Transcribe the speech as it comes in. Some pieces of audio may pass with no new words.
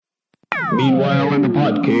Meanwhile, in the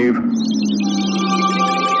pod cave.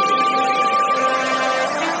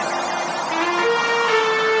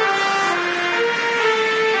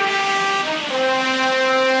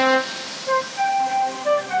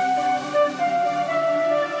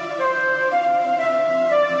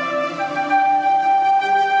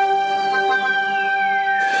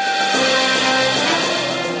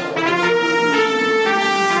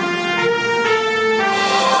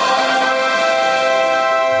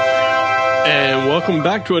 Welcome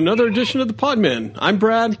back to another edition of the Podman. I'm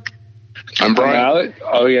Brad. I'm Brian.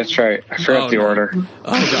 Oh, yeah, that's right. I forgot the order. Oh,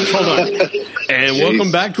 gosh, hold on. And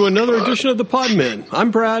welcome back to another edition of the Podman.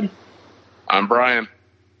 I'm Brad. I'm Brian.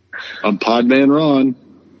 I'm Podman Ron.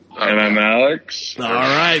 And I'm Alex. All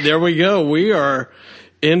right, there we go. We are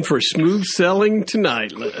in for smooth sailing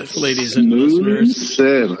tonight, ladies and listeners.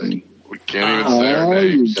 Smooth sailing. We can't even say our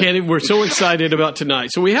names. We're so excited about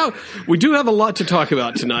tonight. So we do have a lot to talk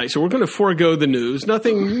about tonight. So we're going to forego the news.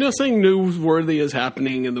 Nothing newsworthy is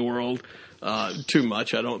happening in the world too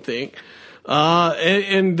much, I don't think.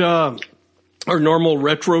 And our normal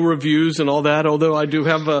retro reviews and all that. Although I do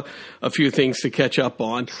have a few things to catch up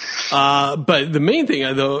on. But the main thing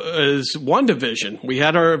though is WandaVision. We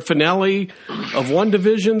had our finale of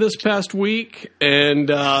WandaVision this past week, and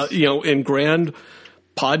in grand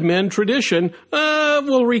Podman tradition,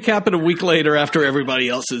 we'll recap it a week later after everybody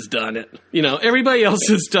else has done it. Everybody else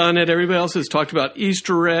has done it. Everybody else has talked about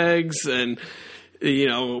Easter eggs and,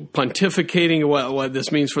 pontificating what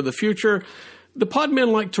this means for the future. The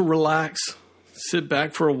Podmen like to relax, sit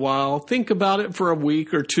back for a while, think about it for a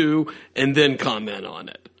week or two, and then comment on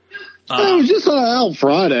it. It was just out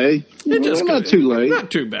Friday. We're not too late.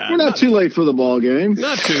 Not too bad. We're not too late for the ball game.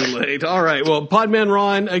 Not too late. All right. Well, Podman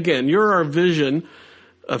Ron, again, you're our vision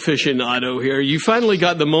aficionado here. You finally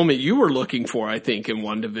got the moment you were looking for, I think, in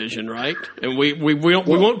WandaVision, right? And we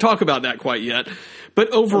won't talk about that quite yet.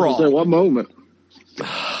 But overall, what moment?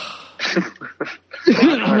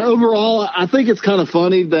 Overall, I think it's kind of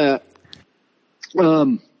funny that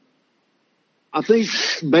I think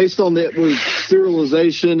based on it was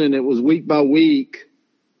serialization and it was week by week,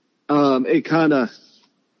 it kind of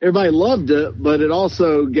everybody loved it, but it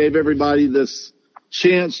also gave everybody this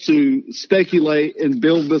chance to speculate and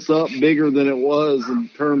build this up bigger than it was in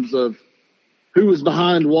terms of who was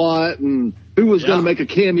behind what and who was going to make a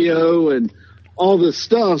cameo and all this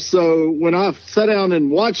stuff. So when I sat down and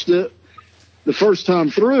watched it the first time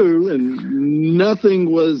through, and nothing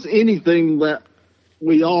was anything that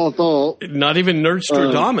we all thought. Not even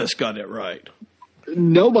Nerdstradamus got it right.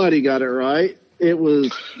 Nobody got it right.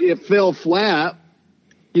 It fell flat.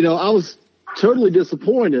 I was totally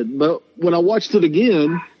disappointed, but when I watched it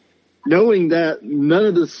again, knowing that none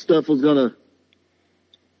of this stuff was going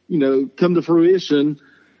to, come to fruition,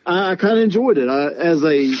 I kind of enjoyed it.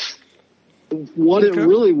 It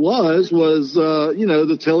really was,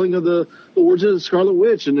 the telling of the origin of the Scarlet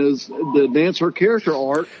Witch and the advance her character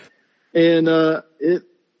arc. And,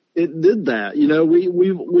 it did that.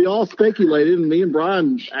 We all speculated, and me and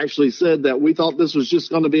Brian actually said that we thought this was just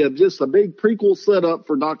going to be just a big prequel setup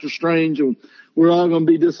for Doctor Strange, and we're all going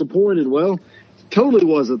to be disappointed. Well, totally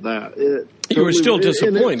wasn't that. You were still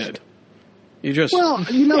disappointed. Well,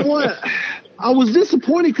 you know what? I was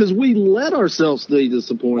disappointed because we let ourselves be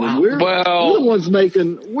disappointed. Wow. We're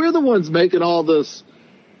the ones making all this.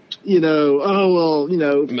 Pietro,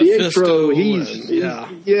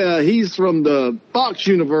 he's from the Fox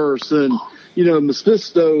universe, and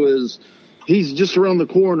Mephisto he's just around the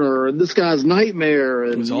corner, and this guy's Nightmare,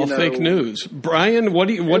 and it was all fake news. Brian, what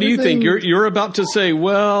do you think? You're about to say,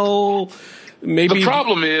 well, maybe the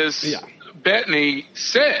problem is Bettany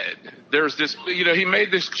said there's this, he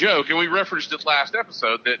made this joke, and we referenced it last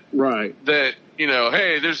episode that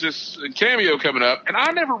hey, there's this cameo coming up, and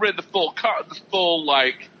I never read the full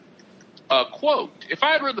quote. If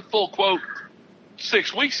I had read the full quote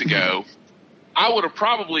 6 weeks ago, I would have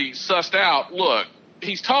probably sussed out, look,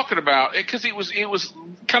 he's talking about it because it was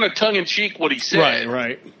kind of tongue in cheek what he said.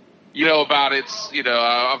 Right. About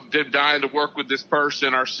I've been dying to work with this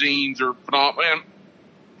person. Our scenes are phenomenal.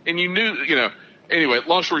 And you knew, anyway,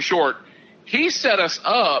 long story short, he set us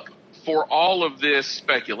up for all of this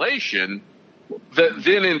speculation that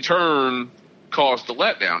then in turn caused the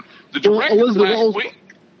letdown. The director last week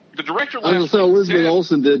Elizabeth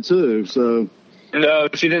Olsen did too. So no,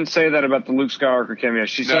 she didn't say that about the Luke Skywalker cameo.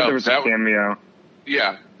 She said there was a cameo.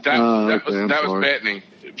 Yeah, that was Bettany.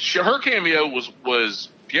 Her cameo was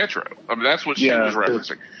Pietro. I mean, that's what she was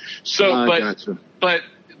referencing. So, but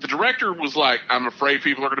the director was like, "I'm afraid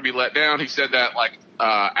people are going to be let down." He said that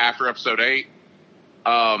after episode 8.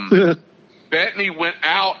 Bettany went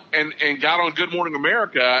out and got on Good Morning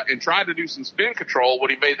America and tried to do some spin control when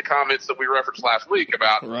he made the comments that we referenced last week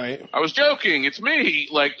about, right. I was joking, it's me.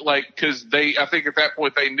 Cause I think at that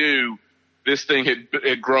point they knew this thing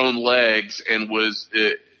had grown legs and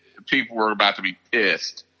people were about to be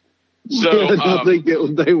pissed. So I don't think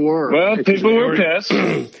they were. Well, people were pissed.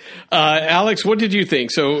 Alex, what did you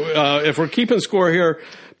think? So if we're keeping score here,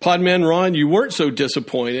 Podman Ron, you weren't so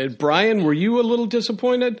disappointed. Brian, were you a little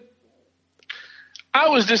disappointed? I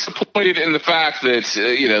was disappointed in the fact that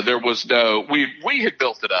there was no we had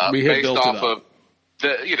built it up based off of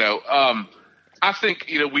the I think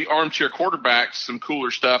we armchair quarterbacks some cooler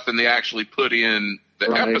stuff than they actually put in the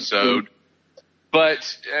episode,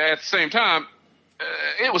 but at the same time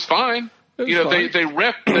it was fine. They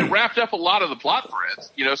wrapped up a lot of the plot threads.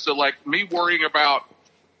 So like me worrying about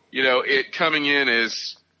it coming in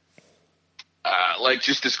as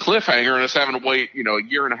just this cliffhanger and us having to wait, a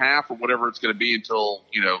year and a half or whatever it's going to be until,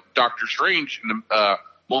 Doctor Strange and the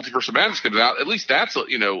Multiverse of Madness comes out. At least that's,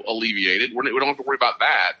 alleviated. We don't have to worry about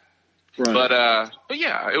that. Right. But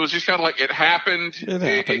yeah, it was just kind of like it happened.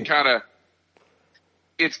 It kind of,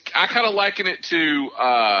 I kind of liken it to,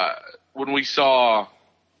 when we saw,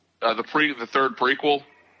 the third prequel,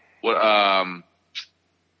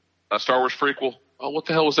 a Star Wars prequel. Oh, what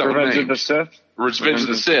the hell was that? Revenge of the Sith. Revenge of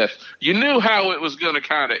the Sith. You knew how it was going to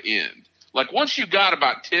kind of end. Like once you got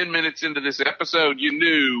about 10 minutes into this episode, you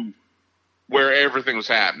knew where everything was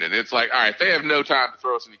happening. It's like, all right, they have no time to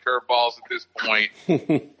throw us any curveballs at this point.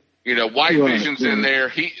 White Vision's in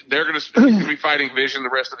there. They're going to be fighting Vision the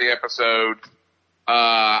rest of the episode.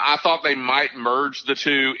 I thought they might merge the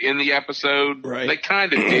two in the episode. Right. They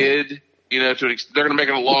kind of did. They're going to make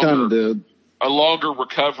it a longer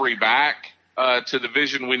recovery back to the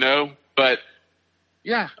Vision we know. But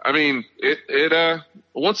yeah, I mean,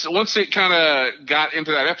 once it kind of got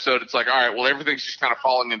into that episode, it's like, all right, well, everything's just kind of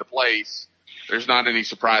falling into place. There's not any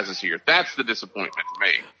surprises here. That's the disappointment for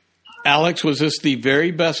me. Alex, was this the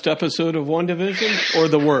very best episode of WandaVision or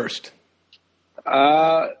the worst?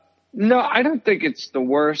 No, I don't think it's the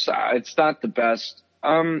worst. It's not the best.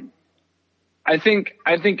 I think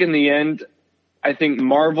in the end, I think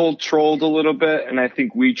Marvel trolled a little bit, and I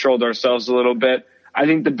think we trolled ourselves a little bit. I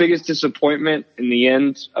think the biggest disappointment in the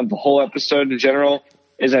end of the whole episode in general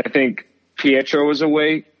is I think Pietro was a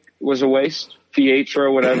waste.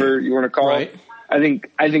 Pietro, whatever you want to call it. I think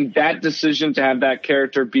that decision to have that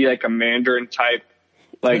character be like a Mandarin type,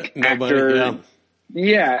 actor.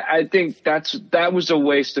 Yeah, I think that was a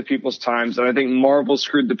waste of people's times, and I think Marvel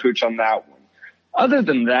screwed the pooch on that one. Other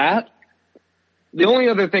than that, the only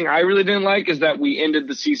other thing I really didn't like is that we ended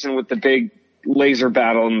the season with the big laser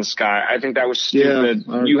battle in the sky. I think that was stupid.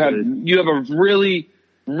 Yeah, you have a really,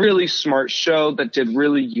 really smart show that did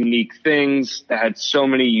really unique things, that had so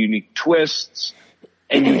many unique twists,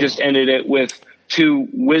 and you just ended it with two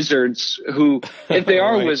wizards who, if they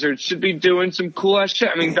are wizards, should be doing some cool ass shit.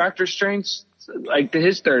 I mean, Doctor Strange,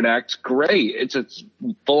 his third act's great. It's a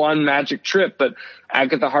full on magic trip, but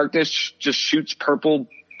Agatha Harkness just shoots purple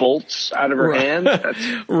bolts out of her hand.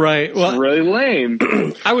 That's Well, really lame.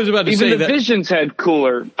 I was about to say that even the Visions had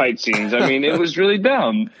cooler fight scenes. I mean, it was really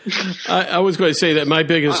dumb. I was going to say that my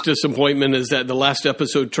biggest disappointment is that the last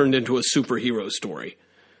episode turned into a superhero story.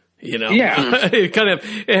 Yeah. It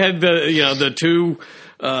had the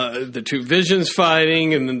two Visions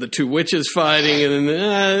fighting, and then the two witches fighting, and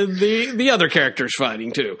then the other characters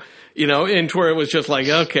fighting too. And to where it was just like,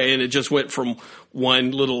 okay, and it just went from one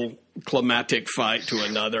little climatic fight to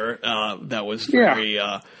another. That was very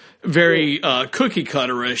cookie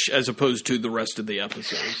cutterish as opposed to the rest of the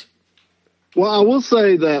episodes. Well, I will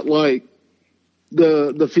say that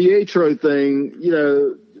the Pietro thing,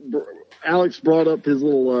 Alex brought up his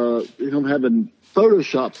little him having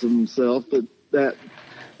photoshops of himself, but that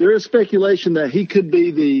there is speculation that he could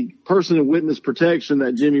be the person in witness protection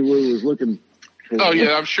that Jimmy Woo was looking for. Oh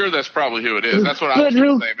yeah, I'm sure that's probably who it is. That's what I was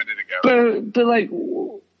going to say a minute ago. But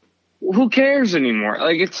who cares anymore?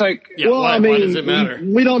 It's like, why does it matter?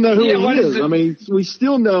 We don't know who he is. I mean, we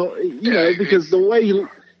still know, because the way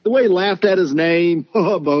he laughed at his name,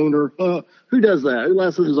 boner. Who does that? Who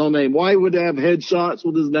laughs at his own name? Why would they have headshots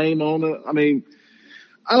with his name on it? I mean,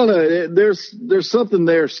 I don't know. There's something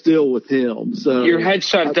there still with him. So your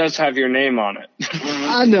headshot does have your name on it.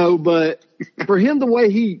 I know, but for him, the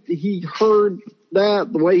way he heard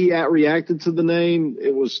that, the way he reacted to the name,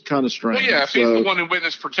 it was kind of strange. Well, yeah, if he's the one in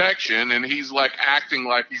witness protection and he's acting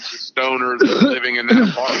like he's a stoner that's living in that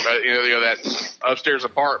apartment, that upstairs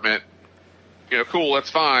apartment, cool, that's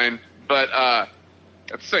fine. But at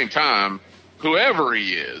the same time, whoever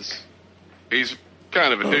he is, he's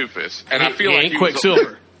kind of a doofus, and I feel like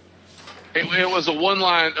Quicksilver. It was a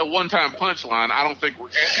one-time punchline. I don't think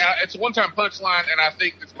it's a one-time punchline, and I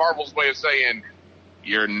think it's Marvel's way of saying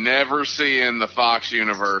you're never seeing the Fox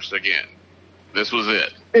universe again. This was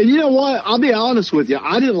it. And you know what? I'll be honest with you.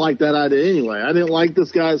 I didn't like that idea anyway. I didn't like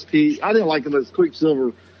this guy's Pete. I didn't like him as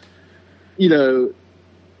Quicksilver, you know,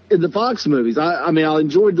 in the Fox movies. I mean, I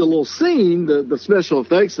enjoyed the little scene, the special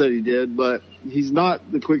effects that he did, but he's not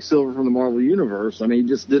the Quicksilver from the Marvel Universe. I mean, he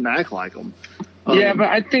just didn't act like him. Yeah, but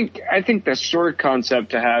I think the story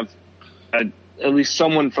concept to have at least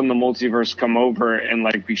someone from the multiverse come over and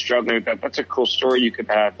like be struggling with that, that's a cool story you could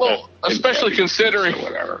have. Well, especially considering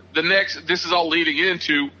this is all leading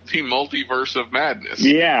into the multiverse of madness.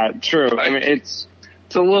 Yeah, true. I mean, it's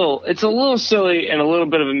a little silly and a little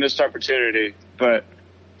bit of a missed opportunity, but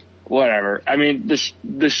whatever. I mean,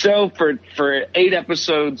 the show for 8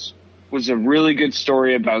 episodes was a really good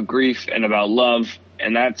story about grief and about love,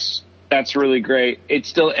 and that's really great. It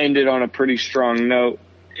still ended on a pretty strong note.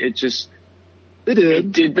 It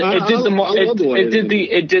did the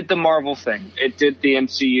Marvel thing. It did the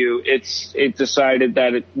MCU. It decided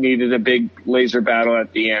that it needed a big laser battle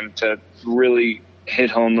at the end to really hit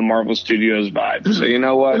home the Marvel Studios vibe. So you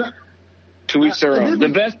know what? To each their own.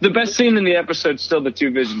 The best scene in the episode is still the two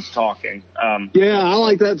Visions talking. Yeah, I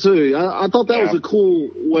like that too. I thought that was a cool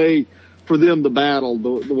way for them to battle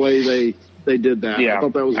the way they did that. Yeah, I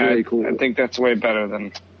thought that was really cool. I think that's way better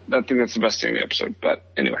than. I think that's the best scene in the episode. But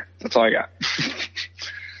anyway, that's all I got.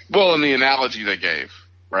 Well, and the analogy they gave,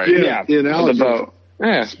 right? Yeah, the analogy. The boat.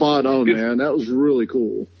 Yeah, spot on, man. That was really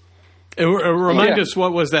cool. Remind us,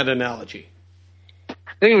 what was that analogy? I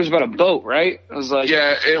think it was about a boat, right? It was like,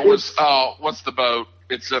 yeah, it was. What's the boat?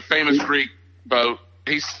 It's a famous Greek boat.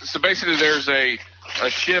 So basically, there's a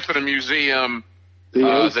ship in a museum.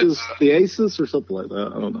 The Aces or something like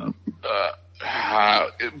that. I don't know.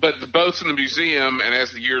 But the boat's in the museum, and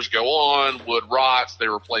as the years go on, wood rots. They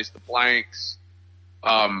replace the planks.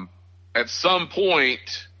 At some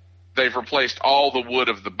point, they've replaced all the wood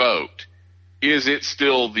of the boat. Is it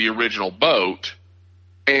still the original boat?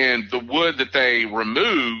 And the wood that they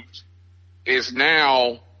removed is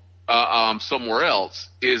now somewhere else.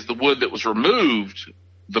 Is the wood that was removed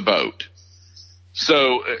the boat?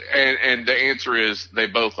 So, and the answer is they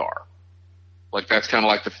both are. Like, that's kind of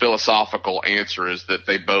like the philosophical answer, is that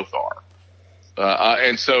they both are.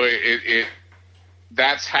 And so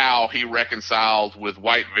that's how he reconciled with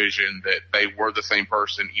White Vision, that they were the same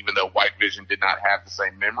person, even though White Vision did not have the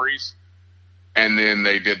same memories. And then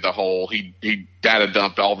they did the whole, he data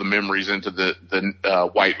dumped all the memories into the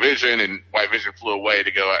White Vision, and White Vision flew away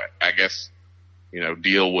to go, I guess,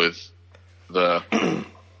 deal with the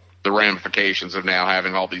ramifications of now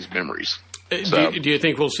having all these memories. So, do you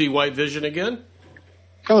think we'll see White Vision again?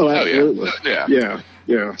 Oh, absolutely.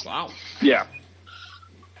 Yeah. Wow. Yeah.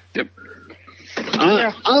 Yep.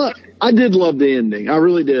 I did love the ending. I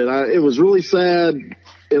really did. It was really sad.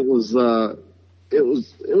 It was a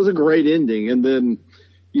great ending. And then,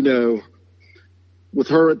 with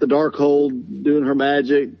her at the Darkhold doing her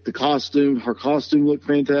magic, her costume looked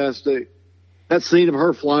fantastic. That scene of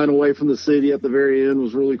her flying away from the city at the very end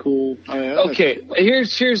was really cool. Okay,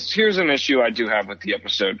 here's an issue I do have with the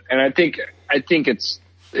episode, and I think it's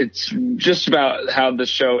just about how the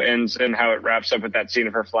show ends and how it wraps up with that scene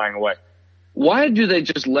of her flying away. Why do they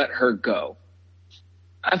just let her go?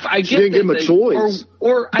 I she didn't give him a choice.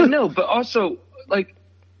 Or I know, but also, like,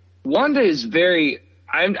 Wanda is very.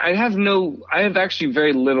 I have actually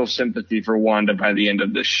very little sympathy for Wanda by the end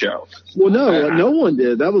of this show. Well, no one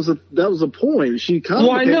did. That was a point. She kind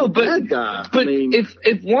of became a bad guy. But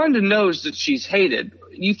if Wanda knows that she's hated,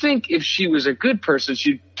 you think if she was a good person,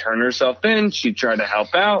 she'd turn herself in, she'd try to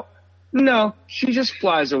help out. No, she just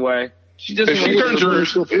flies away. She doesn't. If she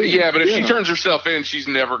turns herself in, she's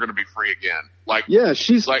never going to be free again.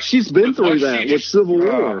 She's been through that with Civil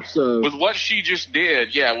War. So with what she just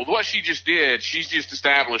did, she's just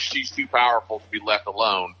established she's too powerful to be left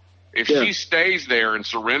alone. If she stays there and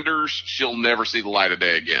surrenders, she'll never see the light of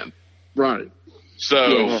day again. Right.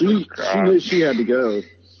 So she knew she had to go. So.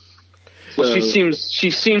 Well,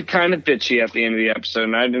 she seemed kind of bitchy at the end of the episode,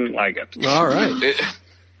 and I didn't like it. All right.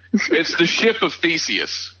 It's the ship of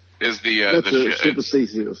Theseus. Is the ship of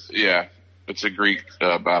Theseus? Yeah, it's a Greek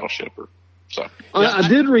battleship. So I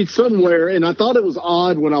did read somewhere, and I thought it was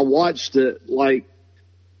odd when I watched it. Like,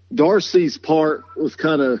 Darcy's part was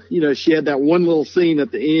kind of, she had that one little scene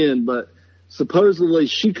at the end, but supposedly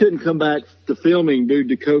she couldn't come back to filming due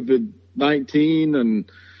to COVID-19 and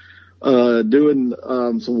doing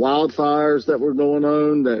some wildfires that were going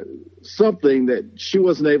on. That she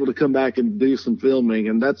wasn't able to come back and do some filming,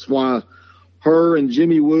 and that's why her and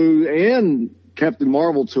Jimmy Woo and Captain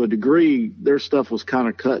Marvel, to a degree, their stuff was kind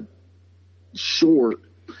of cut short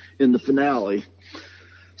in the finale.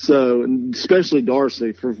 So, especially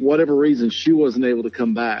Darcy, for whatever reason, she wasn't able to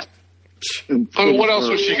come back. I mean, what else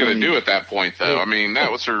was she going to do at that point, though? I mean,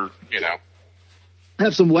 that was her,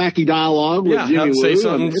 have some wacky dialogue with Jimmy say Woo.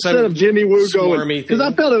 something, Instead of Jimmy Woo going, because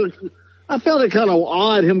I felt it kind of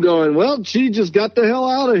odd, him going, well, she just got the hell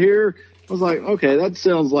out of here. I was like, okay, that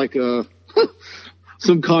sounds like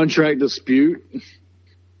some contract dispute.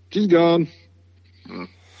 She's gone.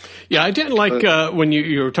 Yeah, I didn't like when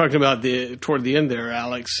you were talking about toward the end there,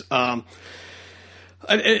 Alex. I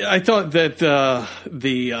thought that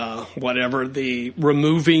the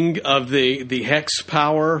removing of the hex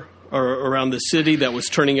power around the city that was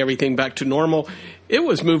turning everything back to normal, it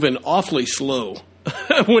was moving awfully slow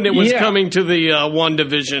when it was coming to the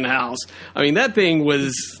WandaVision house. I mean, that thing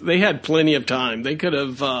they had plenty of time. They could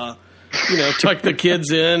have, tucked the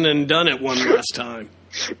kids in and done it one last time.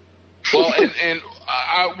 Well,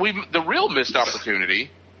 the real missed opportunity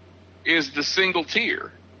is the single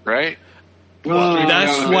tier, right?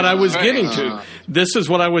 That's what I was getting to. This is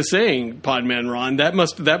what I was saying, Podman Ron. That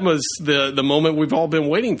was the moment we've all been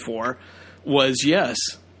waiting for. Was yes,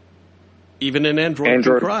 even an android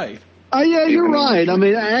can cry. Oh yeah, you're right. I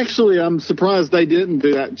mean, actually, I'm surprised they didn't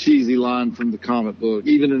do that cheesy line from the comic book.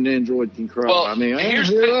 Even an android can cry. Well, I mean, here's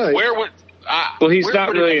the thing. right. Where would he's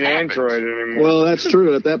not really an android anymore. Well, that's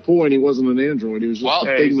true. At that point, he wasn't an android. He was just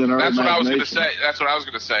a figment of our imagination. What I was going to say. That's what I was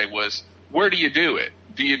going to say was, where do you do it?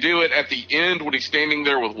 Do you do it at the end when he's standing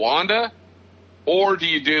there with Wanda, or do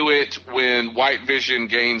you do it when White Vision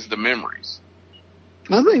gains the memories?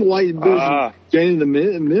 I think White Vision gaining the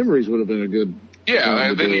memories would have been a good. Yeah,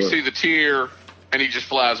 and then you see the tear, and he just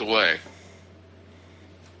flies away.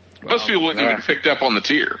 Most people wouldn't even picked up on the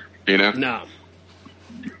tear, No.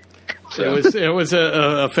 So it was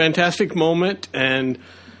a fantastic moment, and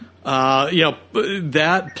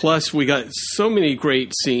that plus we got so many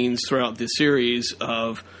great scenes throughout the series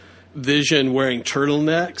of Vision wearing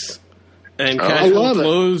turtlenecks and casual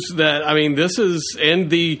clothes. That I mean, this is as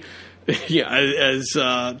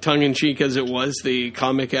tongue in cheek as it was, the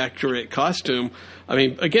comic accurate costume. I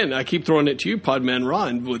mean, again, I keep throwing it to you, Podman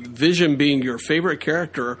Ron, with Vision being your favorite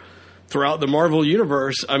character throughout the Marvel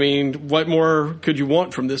Universe. I mean, what more could you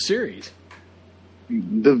want from this series?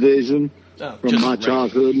 The Vision from my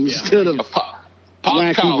childhood instead of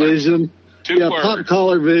wacky collar. Vision. Pop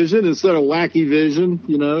collar Vision instead of wacky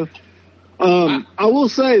Vision, I will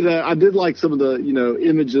say that I did like some of the,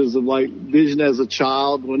 images of like Vision as a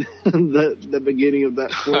child when the beginning of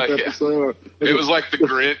that fourth episode. It was like the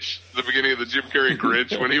Grinch, the beginning of the Jim Carrey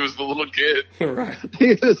Grinch when he was the little kid. Right.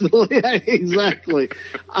 Exactly.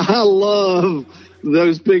 I love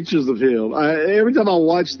those pictures of him. Every time I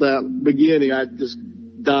watch that beginning, I just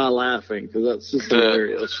die laughing because that's just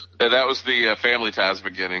hilarious. That was the Family Ties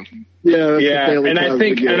beginning. Yeah, and I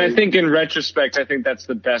think in retrospect, I think that's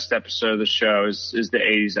the best episode of the show is the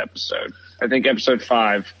 80s episode. I think episode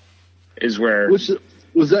 5 is where was the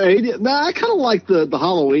 80s. No, I kind of like the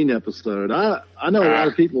Halloween episode. I know a lot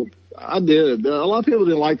of people. I did. A lot of people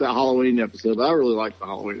didn't like that Halloween episode, but I really liked the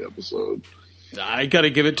Halloween episode. I got to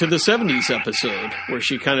give it to the 70s episode where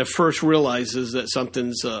she kind of first realizes that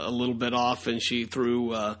something's a little bit off, and she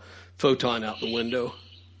threw Photon out the window.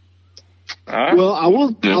 Well, I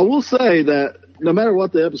will say that no matter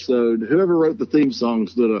what the episode, whoever wrote the theme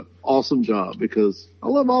songs did an awesome job because I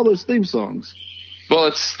love all those theme songs. Well,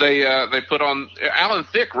 they put on Alan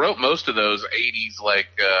Thicke wrote most of those 80s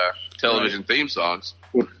television theme songs.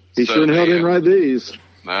 Well, he shouldn't have didn't write these.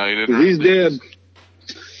 No, he didn't. He's dead.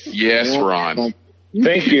 Yes, Ron.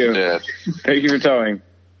 Thank you. Thank you for telling.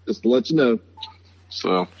 Just to let you know.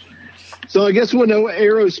 So I guess we'll know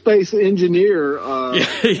aerospace engineer.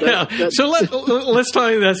 So let's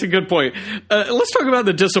talk. That's a good point. Let's talk about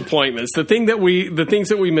the disappointments. The things that we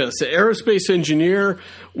missed. The aerospace engineer.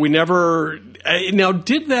 We never. Now,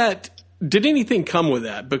 did anything come with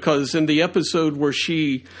that? Because in the episode where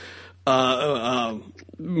she,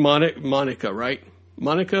 Monica, right?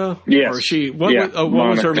 Monica? Yes. Or she? What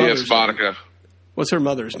was her mother's name? Monica. What's her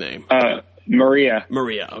mother's name? Maria.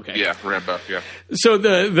 Okay. Yeah, Rambo. Yeah. So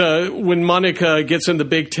when Monica gets in the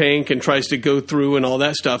big tank and tries to go through and all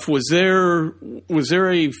that stuff, was there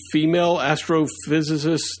a female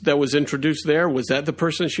astrophysicist that was introduced there? Was that the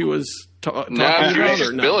person she was talking about? No,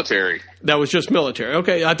 just military. That was just military.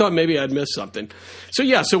 Okay, I thought maybe I'd missed something. So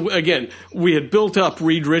so again, we had built up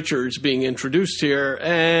Reed Richards being introduced here,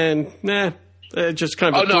 and just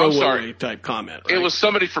kind of a throwaway type comment. Right? It was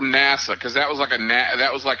somebody from NASA because that was like a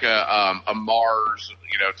Mars,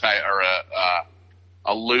 type or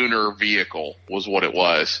a lunar vehicle was what it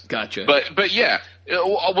was. Gotcha. But yeah,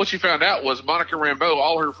 what you found out was Monica Rambeau,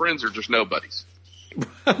 all her friends are just nobodies.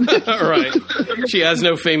 Right. She has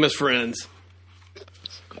no famous friends.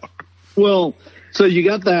 Well, so you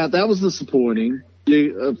got that. That was disappointing.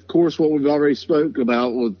 Of course, what we've already spoke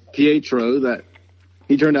about with Pietro, that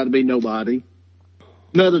he turned out to be nobody.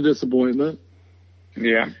 Another disappointment.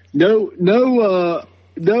 Yeah. No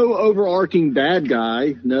overarching bad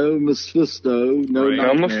guy. No Mephisto. No Right. No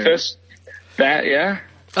Nightmare. Mephisto. That, yeah.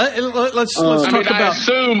 Let's I talk mean,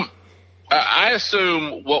 about. I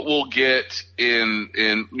assume what we'll get in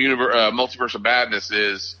Multiverse of Madness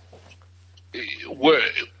is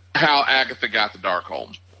how Agatha got the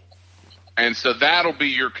Darkhold. And so that'll be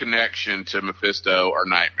your connection to Mephisto or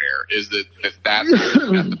Nightmare, is that that's where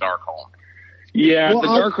you got the Darkhold. Yeah, Well, the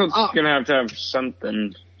Darkhold's going to have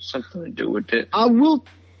something to do with it. I will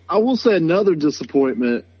say another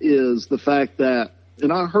disappointment is the fact that,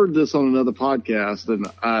 and I heard this on another podcast, and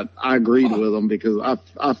I agreed with them because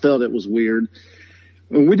I felt it was weird.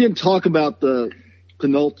 And we didn't talk about the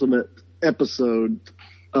penultimate episode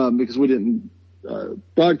because we didn't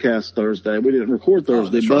broadcast Thursday. We didn't record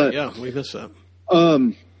Thursday, but yeah, we missed that.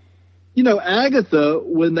 Agatha,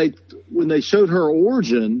 when they showed her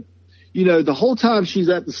origin, the whole time she's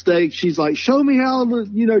at the stake, she's like, show me how,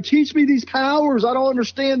 teach me these powers. I don't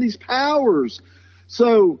understand these powers.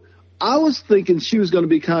 So I was thinking she was going to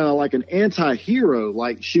be kind of like an anti-hero,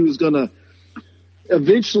 like she was going to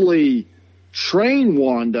eventually train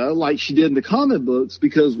Wanda like she did in the comic books,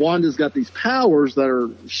 because Wanda's got these powers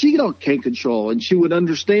that she can't control, and she would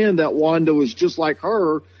understand that Wanda was just like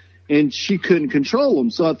her and she couldn't control them.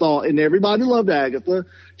 So I thought, and everybody loved Agatha,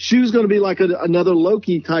 she was going to be like another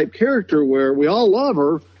Loki type character where we all love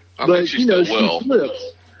her, but she will.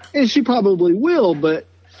 flips, and she probably will, but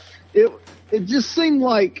it just seemed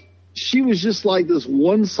like she was just like this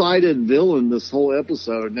one-sided villain this whole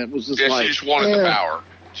episode, and it was just she just wanted the power.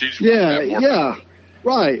 She just wanted more power.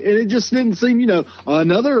 Right. And it just didn't seem,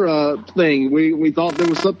 another thing. We thought there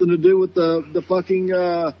was something to do with the fucking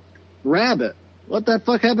rabbit. What the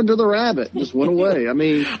fuck happened to the rabbit? Just went away. I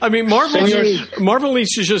mean, Marvel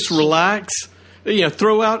needs to just relax.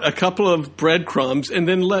 Throw out a couple of breadcrumbs and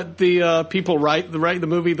then let the people write the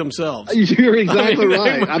movie themselves. You're exactly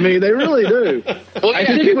right. I mean, they really do. Well, I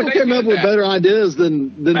think people came up with better ideas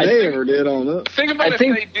than they ever did on it. Think about if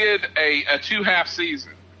they did a 2-half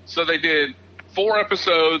season. So they did 4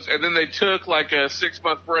 episodes, and then they took like a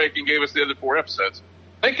 6-month break and gave us the other 4 episodes.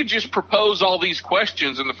 They could just propose all these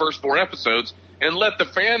questions in the first 4 episodes and let the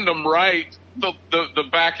fandom write the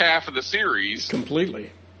back half of the series.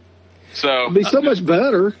 Completely. So it'd be so much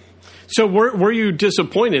better. So were you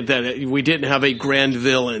disappointed that we didn't have a grand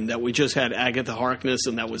villain, that we just had Agatha Harkness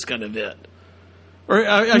and that was kind of it? Or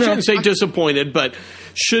I shouldn't say disappointed, but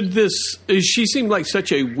she seemed like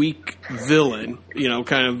such a weak villain,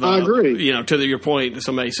 kind of. I agree. To your point,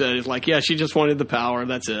 somebody said, it's like, yeah, she just wanted the power.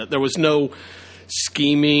 That's it. There was no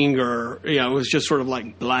scheming or, it was just sort of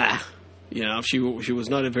like blah. She was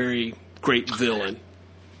not a very great villain.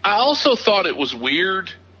 I also thought it was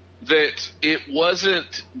weird that it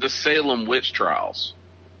wasn't the Salem witch trials.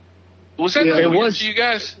 Was that weird to you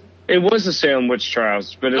guys? It was the Salem witch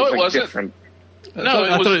trials, but it wasn't different. No,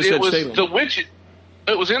 it was the witch.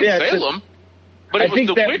 It was in Salem, but it was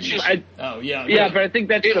the witches. Yeah, but I think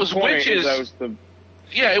that's it the was point. Witches.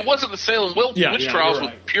 Yeah, it wasn't the Salem witch trials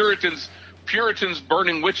with Puritans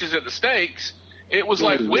burning witches at the stakes. It was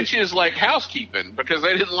like witches, like housekeeping, because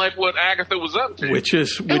they didn't like what Agatha was up to.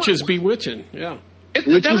 Witches bewitching. Yeah, that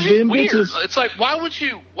was weird. It's like, why would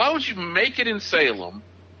you make it in Salem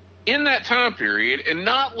in that time period and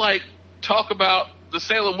not like talk about the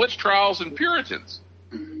Salem witch trials and Puritans?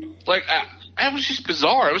 Like, that was just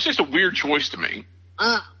bizarre. It was just a weird choice to me.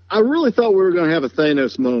 I really thought we were going to have a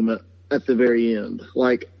Thanos moment at the very end.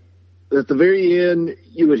 Like, at the very end,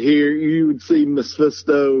 you would see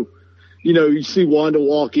Mephisto, you see Wanda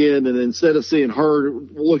walk in, and instead of seeing her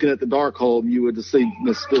looking at the Darkhold, you would just see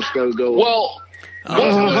Mephisto go. Well, I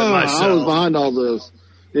was behind all this.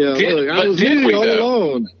 Yeah, I was here all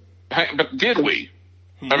alone. But did we?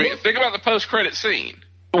 I mean, think about the post-credit scene.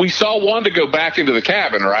 We saw Wanda go back into the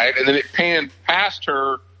cabin, right? And then it panned past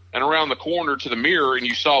her and around the corner to the mirror, and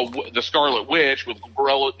you saw the Scarlet Witch with,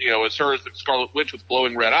 it's her as the Scarlet Witch with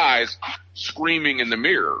glowing red eyes screaming in the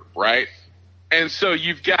mirror, right? And so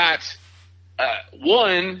you've got,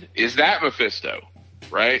 one, is that Mephisto,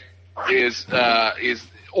 right? Is the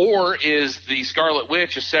Scarlet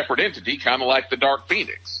Witch a separate entity, kind of like the Dark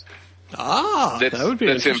Phoenix? That would be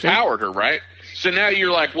that's empowered her, right? So now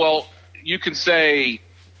you're like, well, you can say,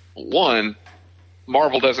 one,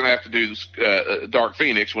 Marvel doesn't have to do Dark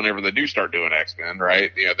Phoenix whenever they do start doing X-Men,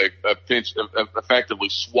 right? You know, they effectively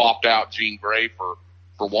swapped out Jean Grey for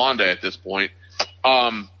Wanda at this point.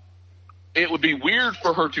 It would be weird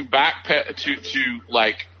for her to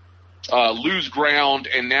lose ground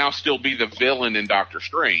and now still be the villain in Doctor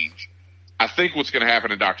Strange. I think what's going to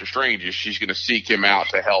happen in Doctor Strange is she's going to seek him out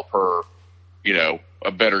to help her, you know,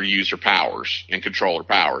 better use her powers and control her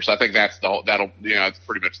powers. I think that's it's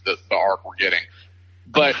pretty much the arc we're getting.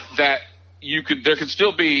 But there could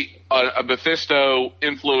still be a Mephisto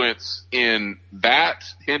influence in that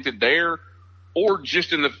hinted there, or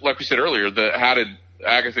just in like we said earlier, how did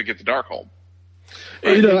Agatha get the Darkhold?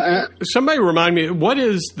 Somebody remind me, what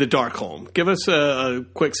is the Darkhold? Give us a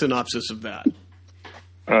quick synopsis of that.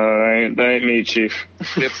 That ain't me, Chief.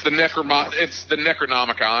 It's the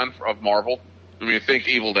Necronomicon of Marvel. I mean, think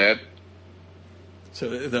Evil Dead.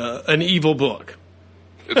 So an evil book.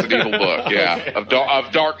 It's an evil book, yeah, okay. of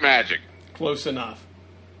dark magic. Close enough.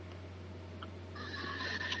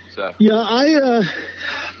 So. Yeah, I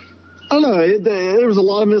don't know. There was a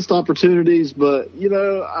lot of missed opportunities, but, you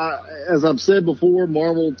know, as I've said before,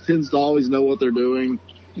 Marvel tends to always know what they're doing.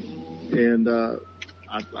 And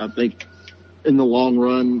I think in the long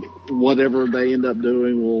run, whatever they end up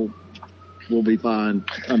doing will be fine.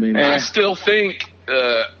 I mean, I still think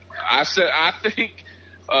I think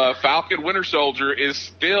Falcon Winter Soldier is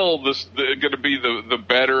still going to be the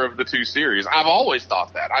better of the two series. I've always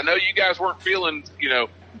thought that. I know you guys weren't feeling,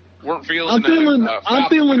 I'm feeling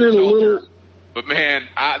it a little. But man,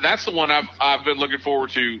 that's the one I've been looking forward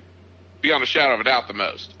to beyond a shadow of a doubt the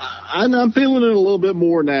most. I'm feeling it a little bit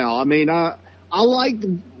more now. I mean, I liked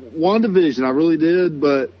WandaVision, I really did,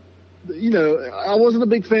 but I wasn't a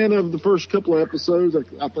big fan of the first couple of episodes. I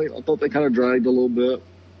thought they kind of dragged a little bit.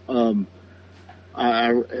 I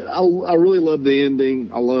really loved the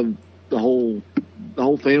ending. I loved the whole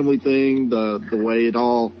family thing, the way it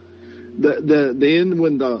all, the end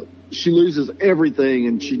when she loses everything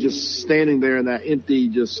and she just standing there in that empty,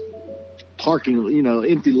 just parking,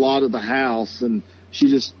 empty lot of the house. And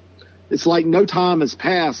it's like no time has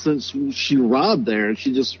passed since she arrived there, and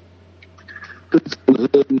she just puts in the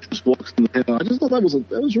hood and just walks in the house. I just thought that was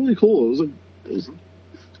really cool. It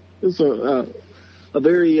was a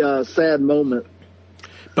very sad moment.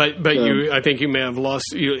 But I think you may have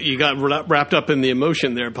lost. You got wrapped up in the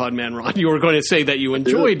emotion there, Podman Ron. You were going to say that you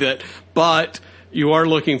enjoyed it, but you are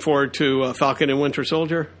looking forward to Falcon and Winter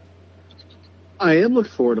Soldier. I am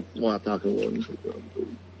looking forward to Falcon and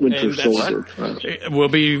Winter Soldier. We'll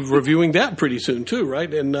be reviewing that pretty soon too,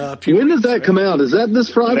 right? In when does that come out? Is that this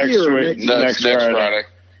Friday next Friday?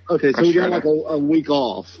 Okay, so we got like a week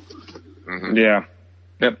off. Mm-hmm. Yeah.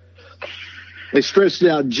 Yep. They stretched it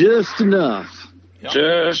out just enough. Yep.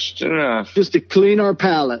 Just enough. Just to clean our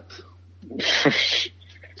palate.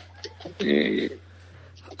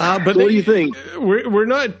 But what do you think? We're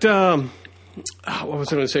not. What was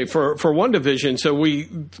I going to say for WandaVision? So we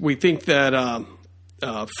think that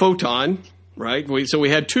Photon, right? We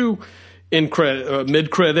had two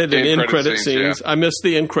mid-credit and end-credit scenes. Yeah. I missed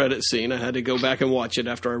the end-credit scene. I had to go back and watch it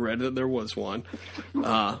after I read that there was one.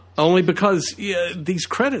 Only because these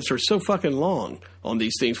credits are so fucking long on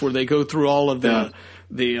these things, where they go through all of the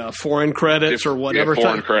foreign credits or whatever. Yeah,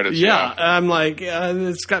 foreign credits. Yeah, I'm like,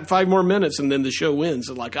 it's got 5 more minutes, and then the show ends.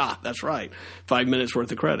 I'm like, that's right, 5 minutes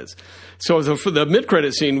worth of credits. So the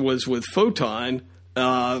mid-credit scene was with Photon,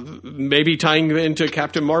 maybe tying into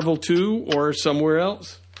Captain Marvel 2 or somewhere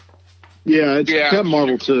else. Yeah, it's Captain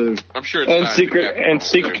Marvel 2. I'm sure it's Secret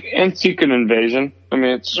Invasion. I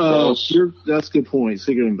mean, it's that's a good point.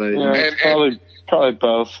 Secret Invasion. Yeah, probably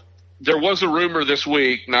both. There was a rumor this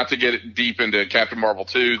week, not to get deep into Captain Marvel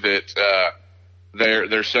 2, that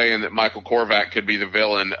they're saying that Michael Korvac could be the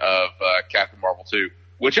villain of Captain Marvel 2,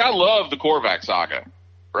 which I love the Korvac saga,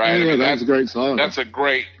 right? Yeah, that's a great saga. That's a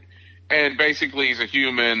great, and basically he's a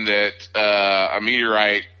human that a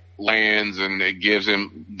meteorite lands and it gives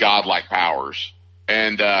him godlike powers.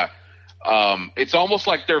 And it's almost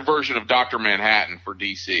like their version of Dr. Manhattan for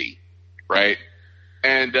DC, right?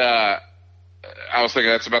 And I was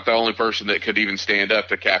thinking that's about the only person that could even stand up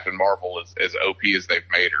to Captain Marvel as OP as they've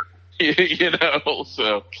made her.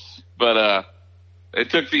 So, but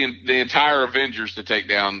it took the entire Avengers to take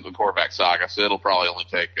down the Korvac saga, so it'll probably only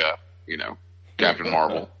take Captain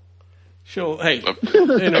Marvel.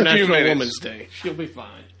 International Women's Day. She'll be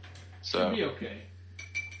fine. So she'll be okay.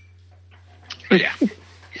 Yeah.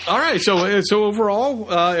 All right. So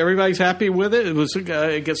overall, everybody's happy with it. It was,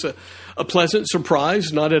 I guess, a pleasant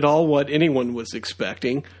surprise. Not at all what anyone was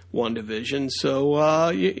expecting. WandaVision. So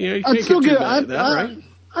you can't get too mad at that, right?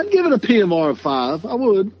 I'd give it a PMR of 5. I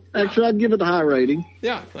would. Actually, I'd give it a high rating.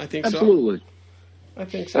 Yeah, I think Absolutely. so. I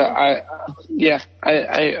think so. I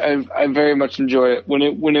very much enjoy it when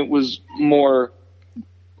it was more.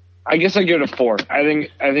 I guess I give it a 4. I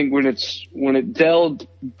think when it dealt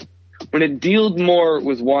more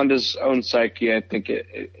with Wanda's own psyche, I think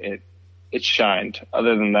it shined.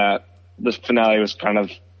 Other than that, the finale was kind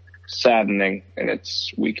of saddening in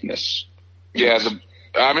its weakness. Yeah,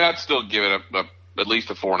 I'd still give it at least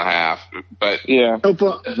a 4.5. But yeah,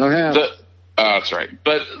 that's right.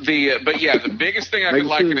 But the biggest thing I could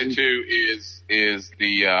liken it to is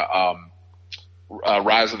the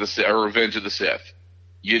Rise of the Sith or Revenge of the Sith.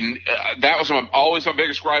 That was always my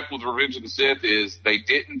biggest gripe with Revenge of the Sith is they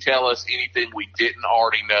didn't tell us anything we didn't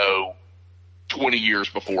already know 20 years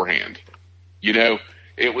beforehand.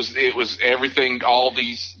 It was everything. All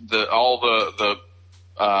the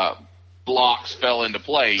blocks fell into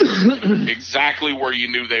place exactly where you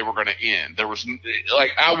knew they were going to end. There was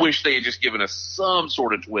I wish they had just given us some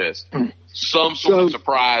sort of twist, some sort of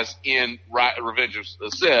surprise in Revenge of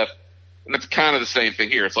the Sith, and that's kind of the same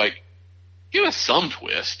thing here. It's like, give us some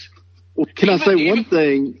twist. Well, can I say one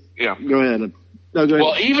thing? Yeah. Go ahead. No, go ahead.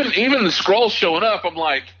 Well, even the Skrulls showing up, I'm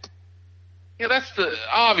like, yeah,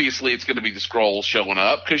 obviously it's going to be the Skrulls showing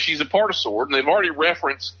up because she's a part of SWORD, and they've already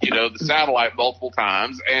referenced, the satellite multiple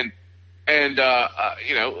times, and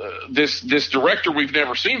this director we've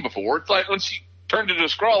never seen before. It's like when she turned into a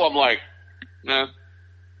Skrull, I'm like, nah,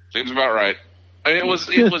 seems about right. And it was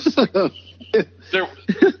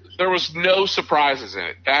there was no surprises in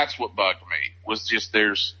it. That's what bugged me. Was just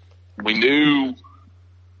we knew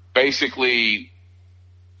basically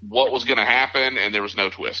what was going to happen, and there was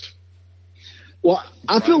no twist. Well,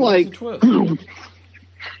 I feel like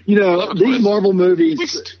these Marvel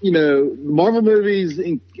movies, Marvel movies,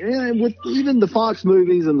 and with even the Fox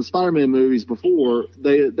movies and the Spider-Man movies before,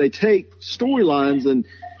 they take storylines and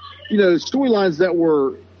storylines that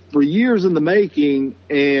were for years in the making,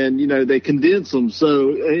 and they condense them. So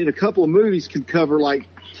in a couple of movies could cover like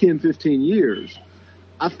 10, 15 years.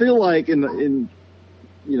 I feel like you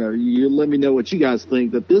let me know what you guys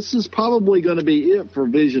think, that this is probably going to be it for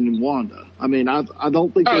Vision and Wanda. I mean, I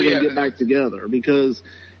don't think they're going to get back together because,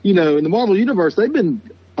 in the Marvel Universe, they've been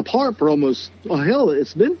apart for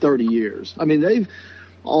it's been 30 years. I mean, that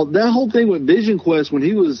whole thing with Vision Quest when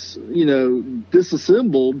he was,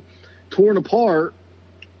 disassembled, torn apart,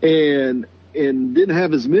 and didn't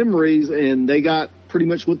have his memories, and they got pretty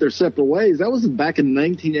much went their separate ways. That was back in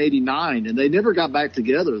 1989, and they never got back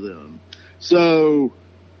together then. So,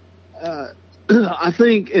 I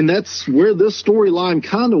think, and that's where this storyline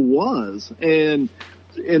kind of was, and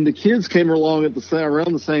the kids came along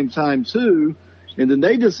around the same time too, and then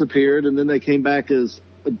they disappeared, and then they came back as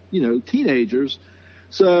teenagers.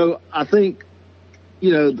 So I think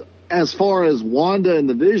as far as Wanda and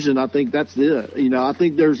the Vision, I think that's it. I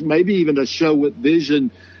think there's maybe even a show with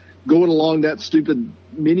Vision going along that stupid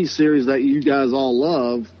miniseries that you guys all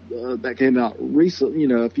love. That came out recently,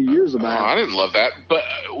 a few years back. I didn't love that, but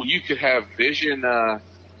you could have Vision.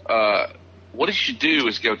 What it should do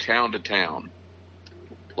is go town to town,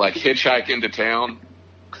 like hitchhike into town,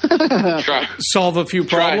 solve a few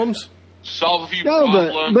problems. Solve a few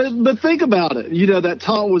problems. But think about it.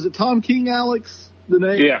 That was it Tom King, Alex? The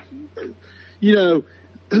name? Yeah.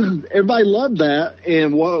 Everybody loved that,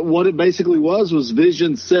 and what it basically was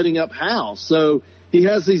Vision setting up house. So he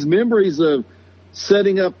has these memories of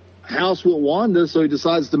setting up house with Wanda, so he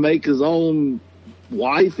decides to make his own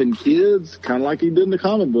wife and kids, kind of like he did in the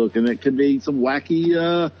comic book, and it could be some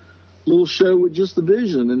wacky little show with just the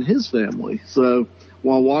Vision and his family. So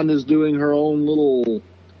while Wanda's doing her own little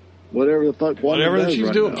whatever the fuck whatever she's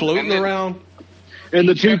doing, floating around. And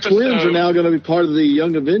the two twins are now going to be part of the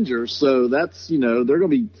Young Avengers, so that's they're going to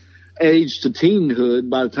be aged to teenhood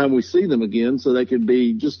by the time we see them again, so they could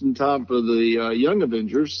be just in time for the Young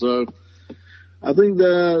Avengers. So I think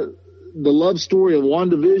the love story of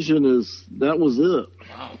WandaVision that was it. Wow,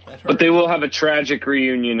 that's right. But they will have a tragic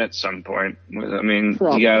reunion at some point. I mean,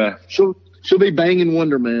 probably. You gotta. She'll be banging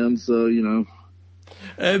Wonder Man, so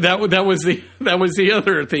that was the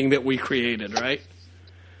other thing that we created, right?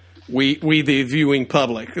 We the viewing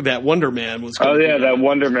public, that Wonder Man was going to that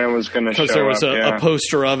Wonder Man was going to show up. Because there was a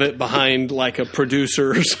poster of it behind like a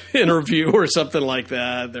producer's interview or something like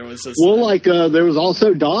that. There was this. Well, there was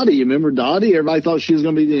also Dottie. You remember Dottie? Everybody thought she was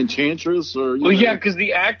going to be the Enchantress. Yeah, because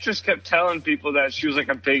the actress kept telling people that she was like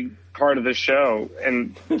a big part of the show,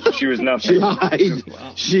 and she was nothing. She lied.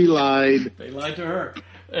 Wow. She lied. They lied to her.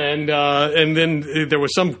 And then there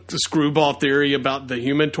was some screwball theory about the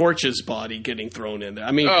Human Torch's body getting thrown in there.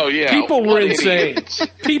 I mean, people were insane.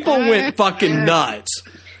 People went fucking nuts.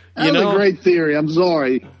 That's a great theory. I'm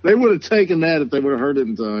sorry. They would have taken that if they would have heard it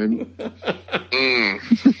in time.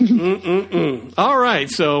 All right.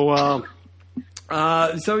 So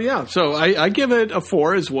I give it a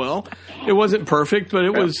 4 as well. It wasn't perfect, but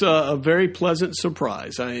it was a very pleasant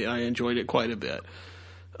surprise. I enjoyed it quite a bit.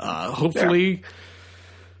 Hopefully,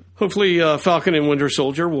 Falcon and Winter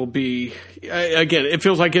Soldier will be, again, it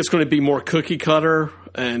feels like it's going to be more cookie cutter.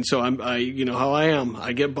 And so you know how I am.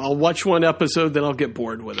 I'll watch one episode, then I'll get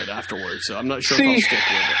bored with it afterwards. So I'm not sure if I'll stick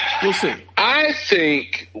with it. We'll see. I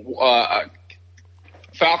think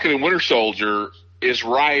Falcon and Winter Soldier is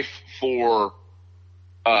rife for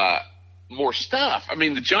more stuff. I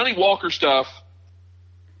mean, the Johnny Walker stuff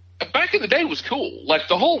back in the day was cool. Like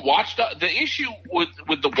the whole the issue with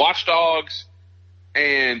the Watchdogs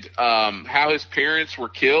and how his parents were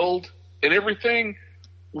killed and everything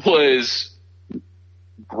was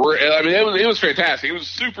great. I mean, it was fantastic. It was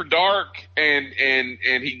super dark, and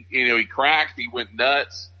he, you know, he cracked. He went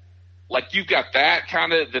nuts. Like you've got that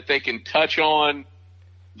kind of that they can touch on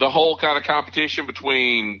the whole kind of competition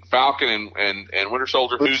between Falcon and Winter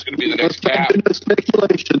Soldier. Who's going to be the next Cap? No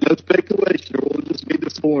speculation. We'll just be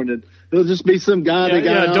disappointed. There'll just be some guy that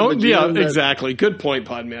got out of the gym exactly. Good point,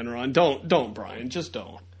 Podman Ron. Don't, Brian. Just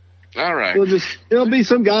don't. All right. It'll be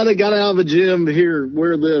some guy that got out of the gym here,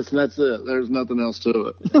 wear this, and that's it. There's nothing else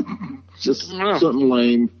to it. Just something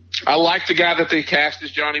lame. I like the guy that they cast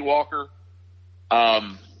as Johnny Walker.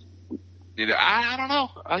 You know, I don't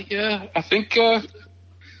know. I think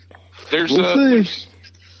there's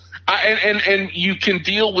and you can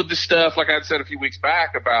deal with the stuff like I said a few weeks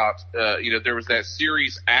back about you know, there was that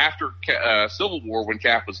series after Civil War when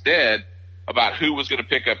Cap was dead about who was going to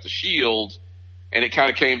pick up the shield. And it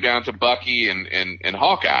kind of came down to Bucky and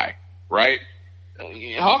Hawkeye, right?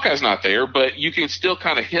 Hawkeye's not there, but you can still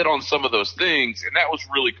kind of hit on some of those things. And that was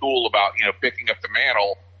really cool about, you know, picking up the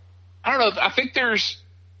mantle. I don't know. I think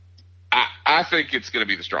I think it's going to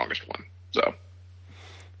be the strongest one. So,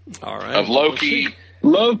 all right. Of Loki.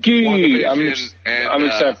 I'm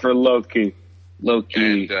excited for Loki.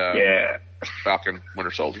 And, yeah. Falcon,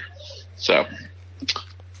 Winter Soldier. So.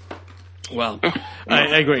 Well,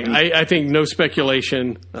 I agree. I think no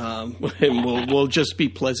speculation, and we'll just be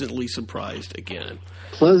pleasantly surprised again.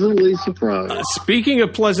 Pleasantly surprised. Speaking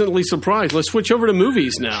of pleasantly surprised, let's switch over to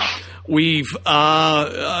movies now. We've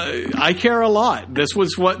I Care a Lot. This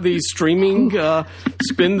was what the streaming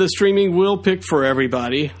spin the streaming wheel picked for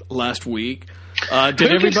everybody last week. Did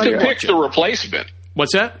everybody pick the replacement?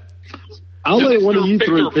 What's that? I'll let one of you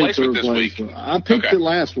three pick the replacement. I picked it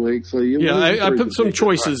last week, so I put some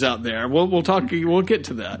choices out there. We'll talk. We'll get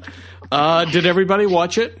to that. Did everybody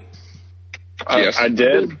watch it? Yes, I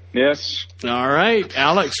did. Yes. All right,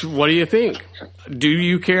 Alex, what do you think? Do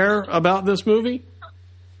you care about this movie?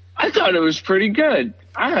 I thought it was pretty good.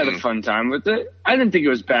 I had a fun time with it. I didn't think it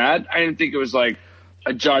was bad. I didn't think it was like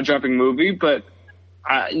a jaw-dropping movie, but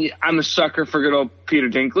I'm a sucker for good old Peter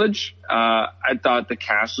Dinklage. I thought the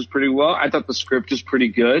cast was pretty well. I thought the script was pretty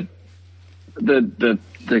good. The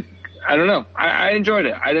I don't know. I enjoyed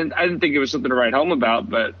it. I didn't think it was something to write home about,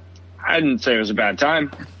 but I didn't say it was a bad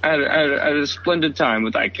time. I had a splendid time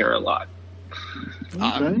with I Care a Lot.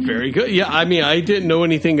 Very good. Yeah, I mean, I didn't know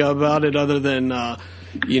anything about it other than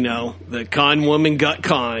you know, the con woman got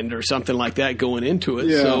conned or something like that going into it.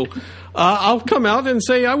 Yeah. So I'll come out and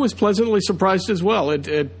say I was pleasantly surprised as well.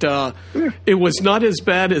 It was not as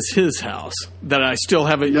bad as His House that I still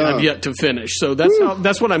have yet to finish. So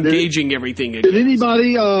that's what I'm gauging everything against. Did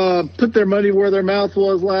anybody put their money where their mouth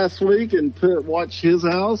was last week and watch His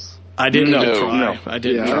House? I didn't try. No. I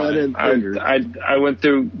didn't try. I went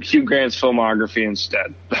through Hugh Grant's filmography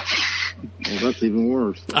instead. Well, that's even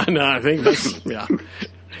worse. I know. I think that's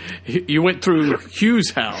You went through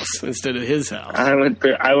Hugh's house instead of His House. I went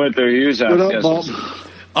through Hugh's house. Yes.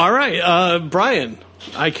 All right, Brian.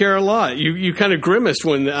 I Care a Lot. You kind of grimaced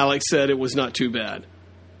when Alex said it was not too bad.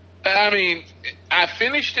 I mean, I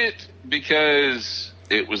finished it because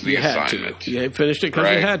it was the assignment. You finished it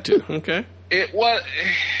because you had to. Okay. It was.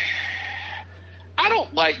 I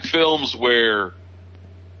don't like films where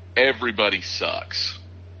everybody sucks.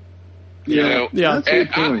 You know? Yeah. That's a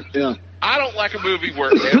good point. Yeah. I don't like a movie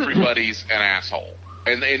where everybody's an asshole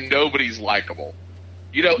and nobody's likable.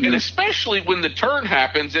 You know, and especially when the turn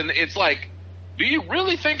happens and it's like, do you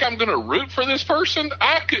really think I'm going to root for this person?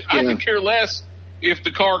 I could care less if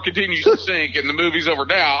the car continues to sink and the movie's over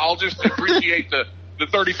now. I'll just appreciate the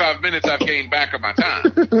 35 minutes I've gained back of my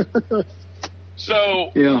time.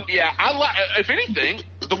 So, if anything,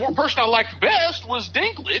 the person I liked best was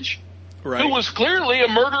Dinklage, who was clearly a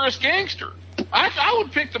murderous gangster. I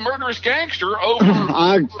would pick the murderous gangster over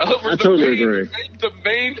I totally agree. The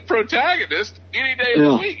main protagonist any day of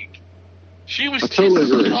the week. She was just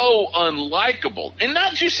so unlikable, and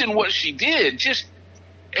not just in what she did, just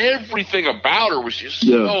everything about her was just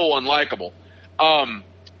so unlikable. And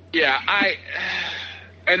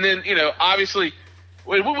then, obviously,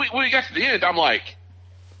 when we got to the end, I'm like,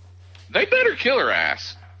 they better kill her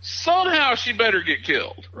ass. Somehow she better get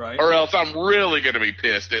killed. Right. Or else I'm really going to be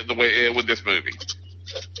pissed at the way with this movie.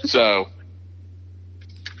 So,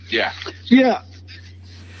 yeah. Yeah.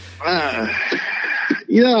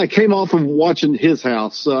 I came off of watching His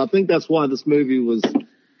House, so I think that's why this movie was,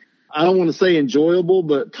 I don't want to say enjoyable,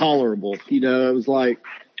 but tolerable. It was like,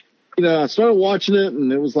 I started watching it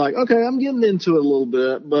and it was like, okay, I'm getting into it a little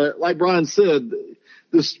bit. But like Brian said,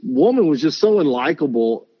 this woman was just so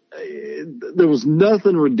unlikable. There was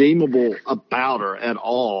nothing redeemable about her at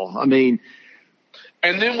all. I mean,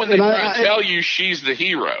 and then when they try to tell you she's the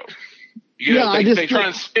hero, they try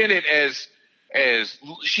and spin it as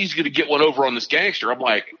she's going to get one over on this gangster. I'm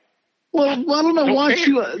like, well, I don't know why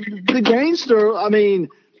the gangster. I mean,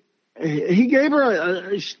 he gave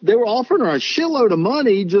her they were offering her a shitload of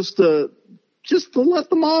money just to let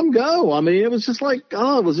the mom go. I mean, it was just like,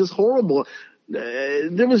 it was just horrible.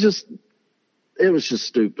 It was just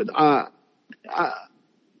stupid. I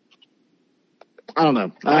don't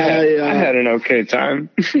know. I had an okay time.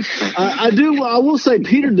 I will say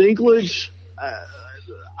Peter Dinklage,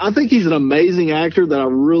 I think he's an amazing actor that I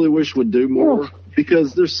really wish would do more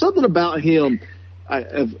because there's something about him.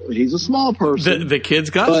 He's a small person. The kid's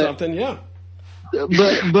got something, yeah.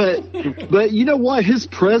 But you know what? His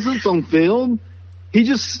presence on film, he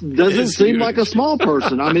just doesn't seem like a small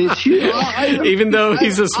person. I mean, it's huge. Even though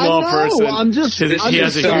he's a small person, he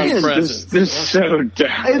has a huge presence. This is so dumb.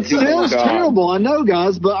 It sounds terrible, I know,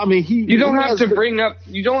 guys, but I mean, you don't have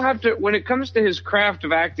to, when it comes to his craft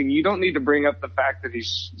of acting, you don't need to bring up the fact that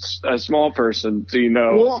he's a small person to,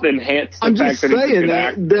 enhance the fact that he's a good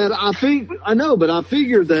actor. That I think, I know, but I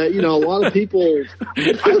figured that, a lot of people.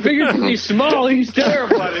 I figured that he's small, he's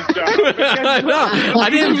terrible at his job. I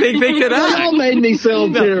didn't think they could act. Y'all made me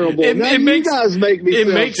sound terrible. You guys make me sound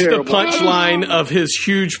terrible. It makes the punchline of his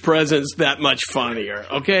huge presence that much funnier.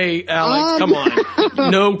 Okay, Alex, come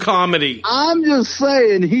on. No comedy. I'm just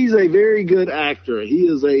saying he's a very good actor. He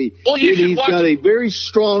is he's got a very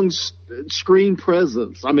strong screen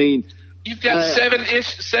presence. I mean, you've got seven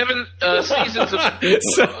seasons of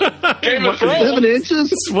Game of Thrones. 7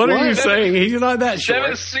 inches? What are you saying? He's not that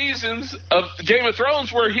short. 7 seasons of Game of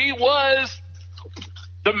Thrones where he was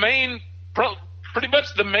the main, pretty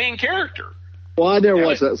much the main character. Well, I never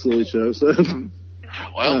watched that silly show, so.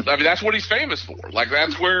 Well, I mean, that's what he's famous for. Like,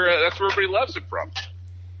 that's where everybody loves him from.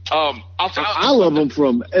 I love him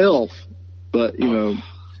from Elf, but the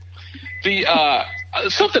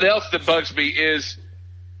something else that bugs me is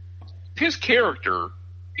his character.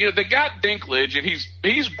 They got Dinklage, and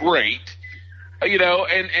he's great.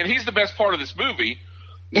 And he's the best part of this movie.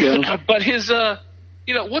 Yeah. But his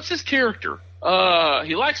what's his character?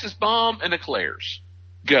 He likes his mom and eclairs.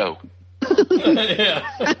 Go.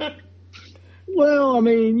 Yeah. Well, I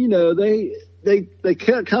mean, they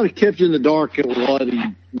kind of kept you in the dark at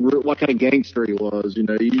what kind of gangster he was. You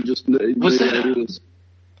just was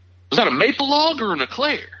that a maple log or an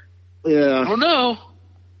eclair? Yeah, I don't know.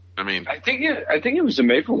 I mean, I think it was a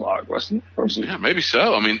maple log, wasn't it? Yeah, maybe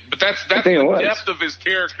so. I mean, but that's the depth of his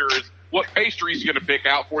character is what pastry he's going to pick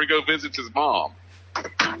out before he go visits his mom.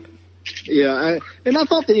 Yeah, and I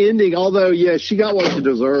thought the ending, although, she got what she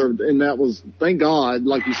deserved, and that was, thank God,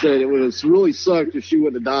 like you said, it would have really sucked if she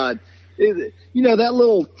would have died. That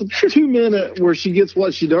little 2-minute where she gets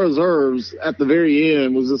what she deserves at the very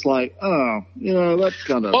end was just like, that's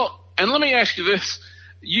kind of... Well, and let me ask you this.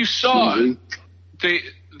 You saw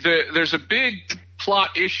there's a big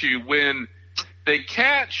plot issue when they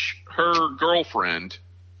catch her girlfriend,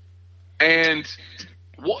 and...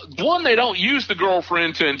 One, they don't use the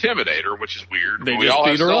girlfriend to intimidate her, which is weird. We all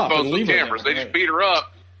have cell phones with cameras. They just beat her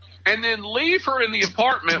up and then leave her in the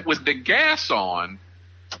apartment with the gas on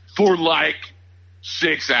for like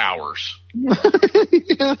 6 hours. When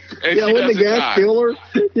the gas kill her.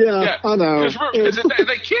 Yeah, I know.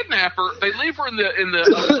 They kidnap her. They leave her in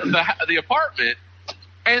the apartment,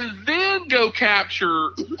 and then go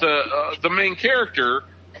capture the main character,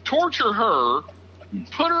 torture her.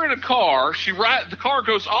 Put her in a car. The car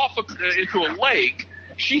goes off into a lake.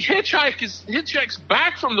 She hitchhikes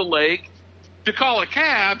back from the lake to call a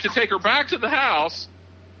cab to take her back to the house,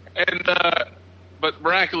 and but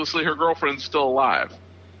miraculously her girlfriend's still alive.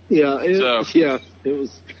 Yeah, it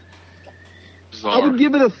was. Bizarre. I would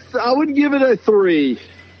give it a 3.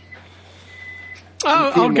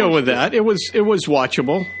 I'll go with that. It was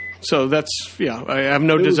watchable. So that's, yeah, I have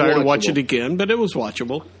no desire to watch it again, but it was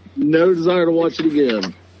watchable. No desire to watch it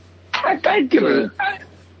again. I'd give it.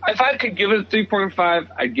 If I could give it a 3.5,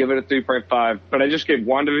 I'd give it a 3.5. But I just gave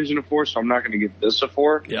WandaVision a 4, so I'm not going to give this a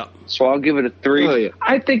 4. Yeah. So I'll give it a 3. Oh, yeah.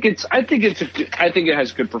 I think it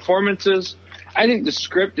has good performances. I think the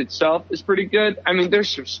script itself is pretty good. I mean, there's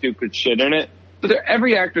some stupid shit in it, but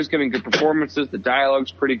every actor is giving good performances. The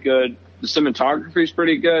dialogue's pretty good. The cinematography is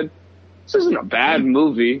pretty good. This isn't a bad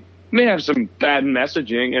movie. It may have some bad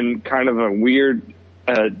messaging and kind of a weird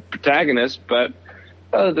protagonist, but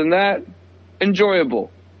other than that, enjoyable.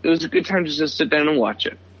 It was a good time to just sit down and watch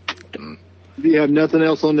it. Do you have nothing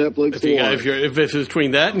else on Netflix? If it's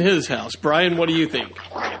between that and his house, Brian, what do you think?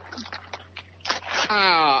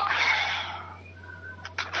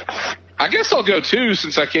 I guess I'll go 2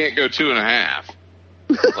 since I can't go 2.5.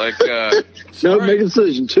 Like, no, make a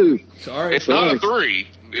decision. 2. Sorry, it's not a 3.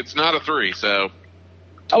 It's not a 3. So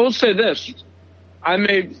I will say this: I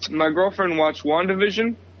made my girlfriend watch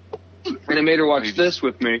WandaVision, and I made her watch this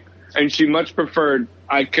with me, and she much preferred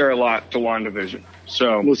I Care a Lot to WandaVision.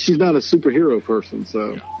 So, well, she's not a superhero person,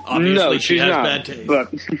 so obviously no, she has bad taste.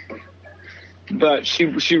 But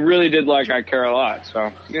she really did like I Care a Lot.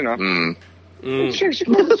 So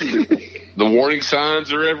the warning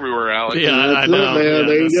signs are everywhere, Alex. Yeah, I know. Man.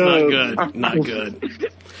 There you go. Not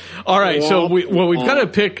good. All right, so we've got to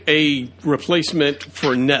pick a replacement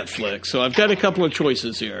for Netflix. So I've got a couple of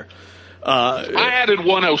choices here. I added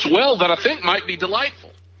one as well that I think might be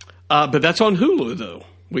delightful. But that's on Hulu, though.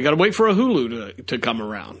 We got to wait for a Hulu to come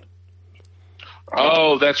around.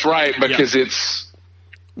 Oh, that's right, because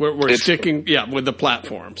we're sticking with the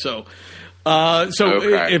platform. So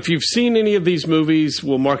if you've seen any of these movies,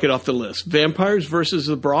 we'll mark it off the list. Vampires versus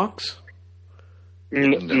the Bronx?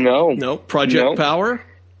 No. Project Power?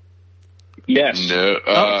 Yes. No.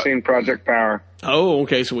 I've seen Project Power. Oh,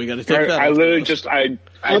 okay. So we got to take that. I literally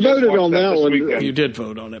I voted on that one. Weekend. You did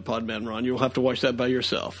vote on it, Podman Ron. You'll have to watch that by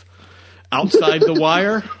yourself. Outside the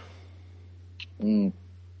Wire? No.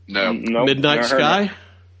 Midnight Sky?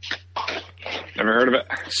 Never heard of it.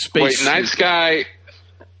 Space. Wait, Night Sky.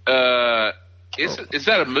 Is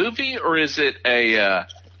that a movie or is it a?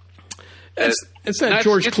 It's that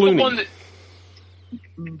George Clooney.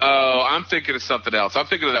 I'm thinking of something else. I'm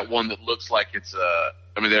thinking of that one that looks like it's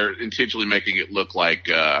they're intentionally making it look like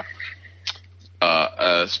a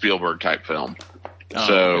Spielberg type film.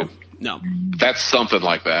 Okay. No, that's something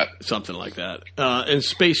like that. And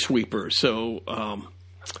Space Sweepers. So,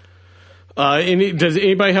 does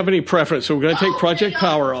anybody have any preference? So we're going to take Project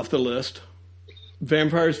Power off the list.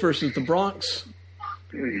 Vampires versus the Bronx.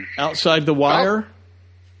 Outside the Wire.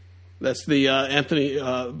 That's the Anthony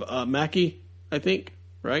Mackie, I think.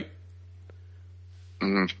 Right?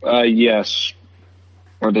 Yes.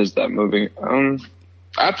 What is that movie?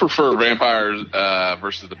 I prefer Vampires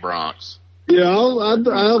versus the Bronx. Yeah, I'll vote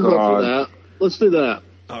for that. Let's do that.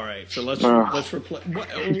 All right, so let's replace.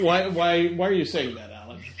 Why are you saying that,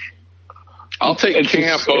 Alex? I'll take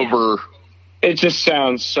camp over. It just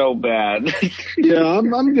sounds so bad. Yeah,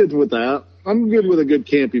 I'm good with that. I'm good with a good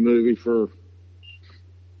campy movie for.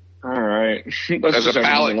 All right. As a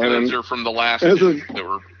palate cleanser from the last absolutely.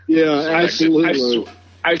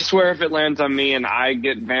 I swear if it lands on me and I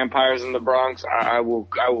get Vampires in the Bronx, I will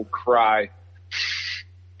cry.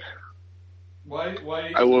 Why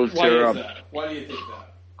I will tear up. That? Why do you think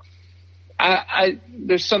that?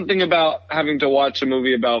 There's something about having to watch a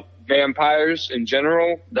movie about vampires in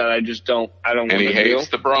general that I just don't. I don't. And he hates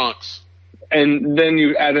the Bronx. And then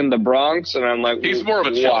you add in the Bronx, and I'm like, he's more of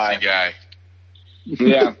a Chelsea guy.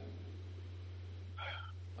 Yeah.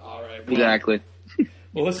 All right. Exactly.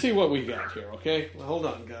 Well, let's see what we got here. Okay. Well, hold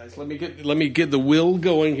on, guys. Let me get the wheel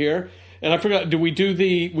going here. And I forgot. Do we do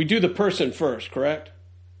the person first? Correct.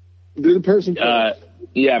 Do the person first.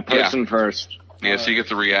 Person first. Yeah, so you get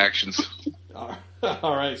the reactions. All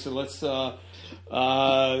right, so let's.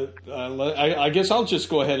 I guess I'll just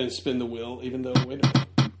go ahead and spin the wheel, even though. Wait a minute.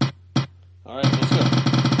 All right, let's go.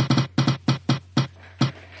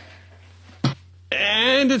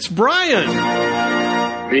 And it's Brian.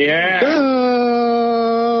 Yeah.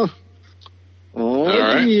 All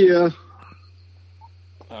right. Yeah.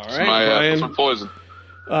 All right, Brian. Brian. Some poison.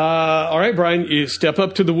 All right, Brian, you step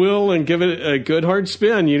up to the wheel and give it a good hard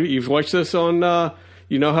spin. You've watched this on,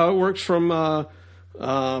 you know how it works from Bob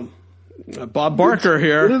Barker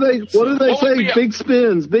here. What do they say? Big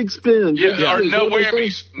spins. Yeah, or no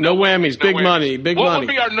whammies. No whammies. Big money. Big what money.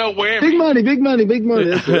 What would be our no whammy? Big money.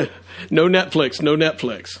 That's it. No Netflix.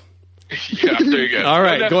 Yeah, there you go. All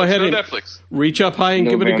right, no Netflix, go ahead and Netflix. Reach up high and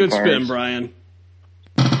give it a good vampires. spin, Brian.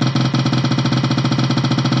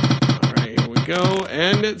 go.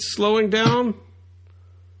 And it's slowing down.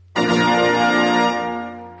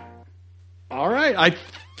 All right. I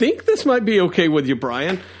think this might be okay with you,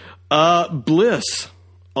 Brian. Bliss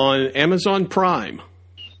on Amazon Prime.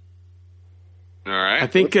 All right. I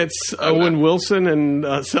think it's Owen Wilson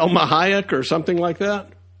and Selma Hayek or something like that.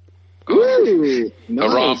 Ooh,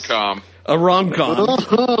 nice. A rom-com. A rom-com.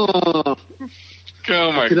 Oh,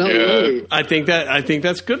 Oh my cannot god! wait. I think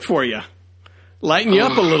that's good for you. Lighten you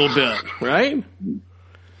up a little bit, right?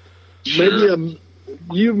 Maybe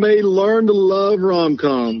you may learn to love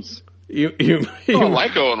rom-coms. You I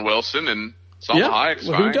like Owen Wilson and Salma Hayek's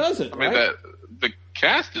well, fine. who doesn't? I mean, right? the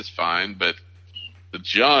cast is fine, but the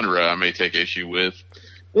genre I may take issue with.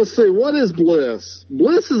 Let's see, what is Bliss?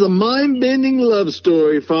 Bliss is a mind-bending love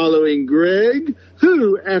story following Greg,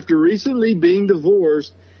 who, after recently being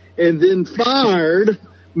divorced and then fired,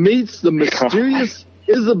 meets the mysterious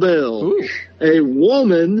Isabel, Ooh. a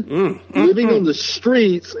woman living on the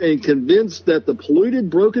streets and convinced that the polluted,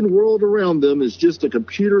 broken world around them is just a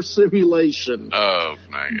computer simulation. Oh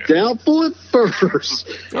my god! Doubtful at first,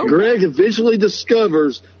 Greg eventually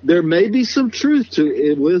discovers there may be some truth to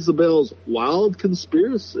Isabel's wild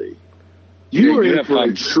conspiracy. You are in for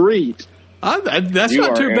a treat. That's You not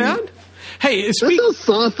are too in. bad. Hey, That's a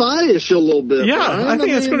sci-fi-ish a little bit. yeah, Brian. I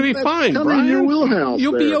think it's going to be that's fine, kinda Brian. in your wheelhouse.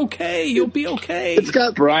 You'll be there. okay. You'll be okay. It's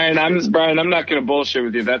got Brian, I'm not going to bullshit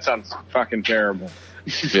with you. That sounds fucking terrible.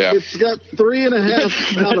 Yeah, it's got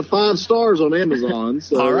 3.5 out of 5 stars on Amazon.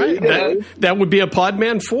 So All right, there you go. that would be a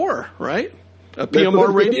Podman 4, right? A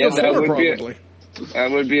PMR rating of Yeah, that 4, would be probably.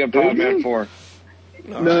 That would be a Podman 4.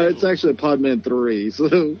 No, it's actually a Podman 3.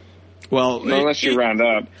 So Well, Unless you round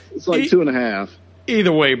up. it's like 2.5.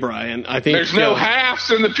 either way, Brian, I think there's no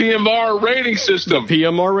halves in the PMR rating system.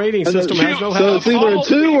 PMR rating system has no So half. it's either a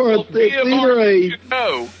 2 or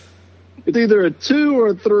No. it's either a 2 or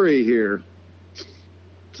a 3 here.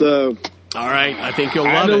 So All right, I think you'll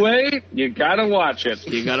love Either it. way, you got to watch it.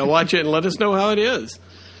 You got to watch it and let us know how it is.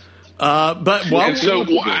 But And so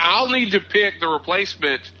I'll need to pick the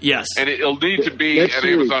replacement, yes, and it'll need to be Next an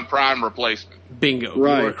week. Amazon Prime replacement. bingo,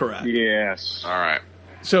 Right. you are correct. Yes. All right.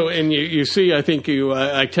 So, and you see, I think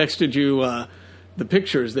I texted you the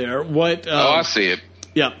pictures there. What? I see it.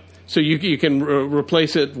 Yeah. So you can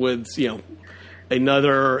replace it with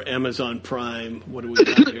another Amazon Prime. What do we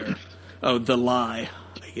got here? Oh, The Lie,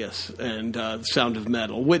 I guess, and Sound of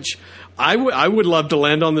Metal, which I would love to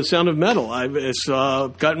land on The Sound of Metal. It's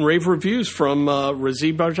gotten rave reviews from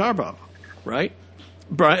Razi Bajarbab, right?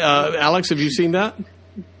 Alex, have you seen that?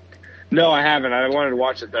 No, I haven't. I wanted to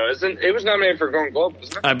watch it, though. It was nominated for Golden Globe,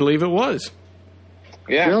 wasn't it? I believe it was.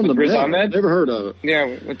 Yeah, Sound with of Riz Metal. Ahmed. Never heard of it. Yeah,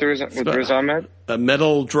 with Riz Ahmed. A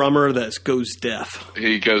metal drummer that goes deaf.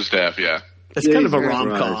 He goes deaf, yeah. It's kind of a Jesus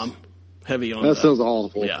rom-com. Christ. Heavy on That the- sounds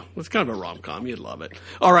awful. Yeah, it's kind of a rom-com. You'd love it.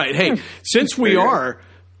 All right. Hey, since we are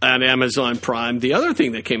on Amazon Prime, the other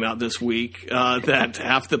thing that came out this week that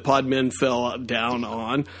half the podmen fell down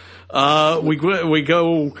on, we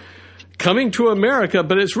go Coming to America,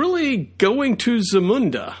 but it's really going to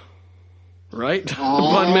Zamunda. Right?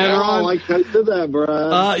 Podman Oh, Ron? I like how you did that,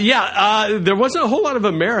 Brian. There wasn't a whole lot of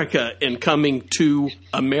America in Coming to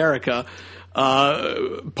America.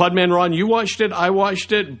 Podman Ron, you watched it. I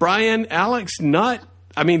watched it. Brian, Alex, not.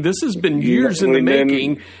 I mean, this has been years in the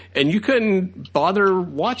making, and you couldn't bother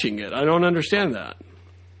watching it. I don't understand that.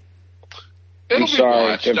 It'll be sorry.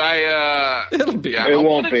 watched. It'll be. Yeah, It I won't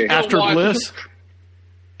wanted be. to go After watch- Bliss?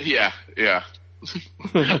 Yeah.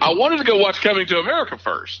 I wanted to go watch Coming to America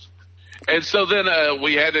first. And so then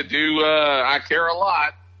we had to do I Care a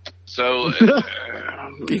Lot. So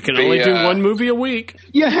You can only do one movie a week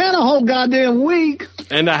You had a whole goddamn week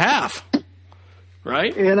and a half,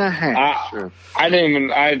 right? and a half. I didn't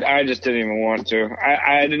even. I just didn't even want to.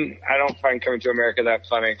 I didn't. I don't find Coming to America that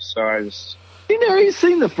funny. So I just. You've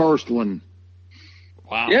seen the first one.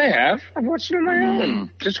 Wow. Yeah, I have. I've watched it on my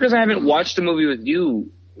own. Just because I haven't watched a movie with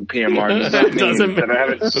you, PMR, does not Doesn't mean that I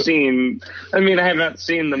haven't seen. I mean, I have not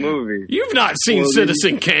seen the movie. You've not seen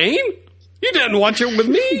Citizen Kane? You didn't watch it with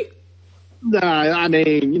me? No, I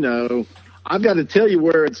mean, I've got to tell you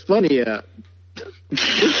where it's funny at.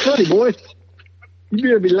 It's funny, boy. You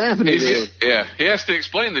better be laughing at it. yeah, he has to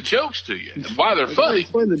explain the jokes to you and why they're funny.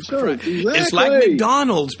 Explain the joke. Exactly. It's like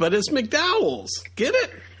McDonald's, but it's McDowell's. Get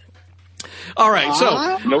it? All right, so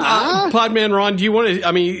Podman Ron, do you want to?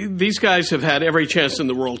 I mean, these guys have had every chance in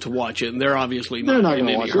the world to watch it, and they're obviously They're not in going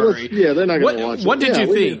to any watch it. hurry. Yeah, they're not going to watch it. What did Yeah, you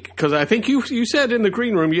we think? Because I think you said in the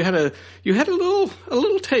green room you had a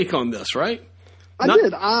little take on this, right? I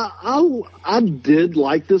did. I did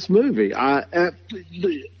like this movie.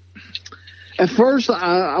 at first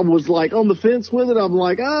I was like on the fence with it. I'm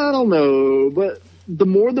like, I don't know, but the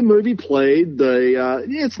more the movie played,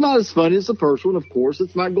 it's not as funny as the first one. Of course,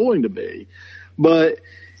 it's not going to be, but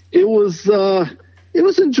it was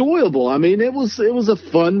enjoyable. I mean, it was a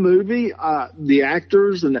fun movie. The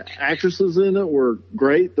actors and the actresses in it were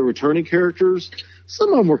great. The returning characters,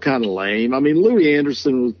 some of them were kind of lame. I mean, Louis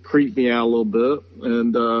Anderson would creep me out a little bit,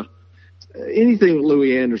 and anything with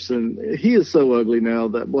Louis Anderson, he is so ugly now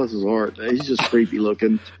that bless his heart, he's just creepy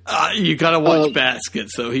looking. You got to watch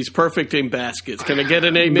Baskets, though. He's perfect in Baskets. Can I get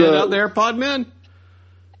an amen out there, Podman?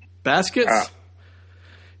 Baskets?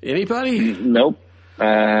 Anybody? Nope.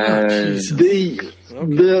 The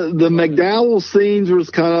McDowell scenes was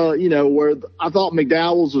kind of, where I thought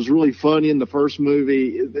McDowell's was really funny in the first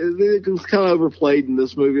movie. It was kind of overplayed in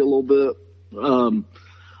this movie a little bit.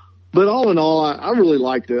 But all in all, I really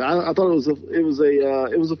liked it. I thought it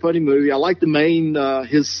was a funny movie. I liked the main,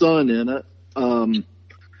 his son in it. I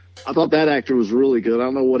thought that actor was really good. I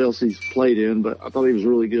don't know what else he's played in, but I thought he was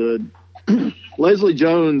really good. Leslie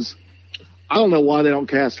Jones, I don't know why they don't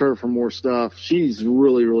cast her for more stuff. She's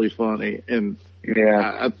really, really funny. And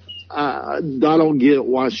yeah, I don't get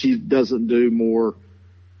why she doesn't do more.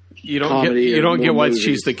 You don't get why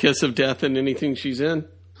she's the kiss of death in anything she's in?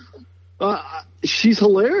 She's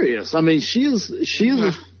hilarious. I mean, she's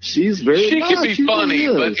very. She can be funny,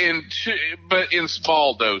 really but in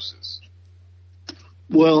small doses.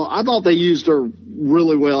 Well, I thought they used her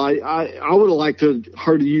really well. I would have liked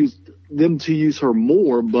her to use her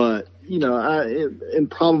more, but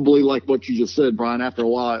and probably like what you just said, Brian. After a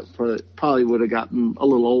while, it probably would have gotten a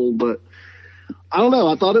little old. But I don't know.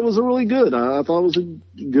 I thought it was a really good. I thought it was a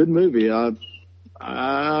good movie.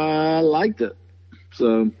 I liked it.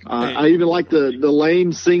 So I even liked the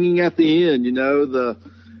lame singing at the end.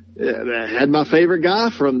 I had my favorite guy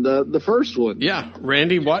from the first one. Yeah,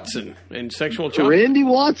 Randy Watson in Sexual Chocolate. Randy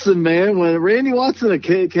Watson, man. When Randy Watson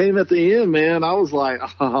came at the end, man, I was like,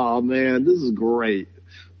 oh man, this is great.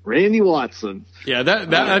 Randy Watson. Yeah,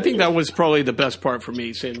 that I think that was probably the best part for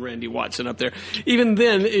me, seeing Randy Watson up there. Even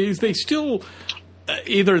then, they still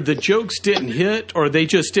either the jokes didn't hit or they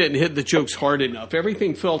just didn't hit the jokes hard enough.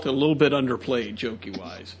 Everything felt a little bit underplayed,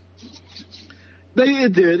 jokey-wise.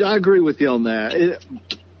 It did. I agree with you on that.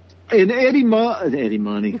 And Eddie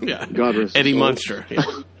Money. Yeah. God rest Eddie his soul. Munster. Yeah.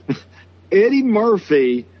 Eddie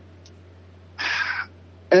Murphy,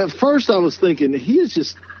 at first I was thinking, he is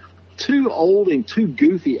just too old and too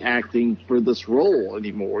goofy acting for this role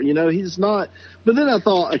anymore. He's not. But then I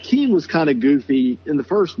thought Akeem was kind of goofy in the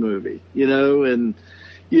first movie, and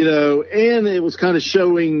it was kind of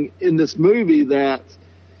showing in this movie that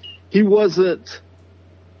he wasn't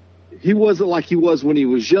like he was when he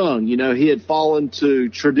was young. He had fallen to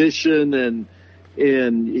tradition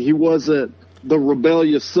and he wasn't the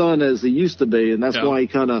rebellious son as he used to be. And that's why he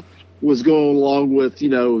kind of was going along with,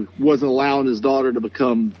 wasn't allowing his daughter to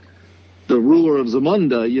become the ruler of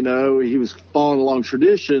Zamunda. He was following along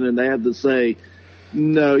tradition, and they had to say,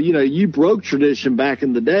 no, you broke tradition back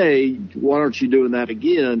in the day. Why aren't you doing that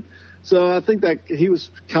again? So I think that he was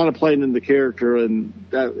kind of playing in the character, and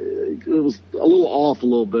that it was a little off a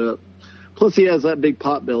little bit. Plus, he has that big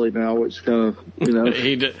pot belly now, which kind of,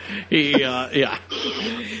 he didn't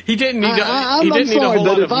need a whole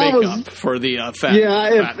lot of makeup for the fat.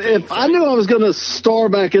 Yeah, if I knew I was going to star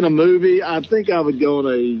back in a movie, I think I would go on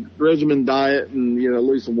a regimen diet and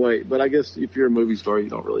lose some weight. But I guess if you're a movie star, you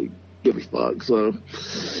don't really give a fuck. So,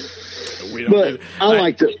 I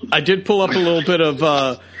liked it. I did pull up a little bit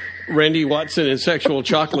of Randy Watson and Sexual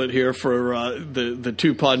Chocolate here for the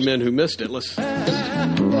two pod men who missed it. Let's. I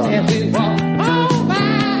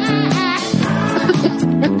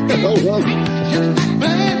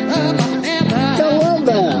love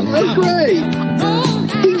that. That's great.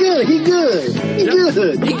 He good. He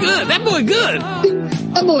good. That boy good.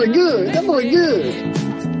 That boy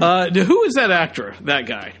good. Who is that actor? That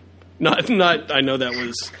guy? Not. I know that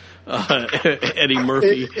was Eddie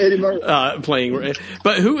Murphy. Eddie Murphy playing.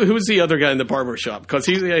 But who's the other guy in the barber shop? Because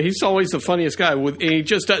he's always the funniest guy. And he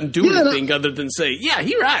just doesn't do anything other than say, "Yeah,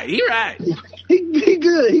 he right." He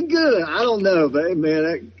good. I don't know, but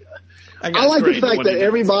man, I like the fact that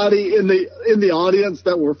everybody in the audience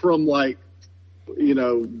that were from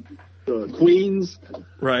Queens,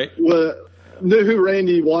 right, knew who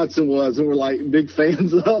Randy Watson was and were like big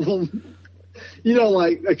fans of him.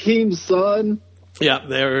 Like Akeem's son. Yeah,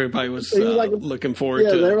 everybody was looking forward to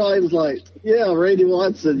it. Yeah, everybody was like, yeah, Randy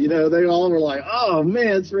Watson. They all were like, oh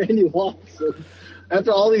man, it's Randy Watson.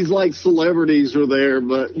 After all these celebrities were there,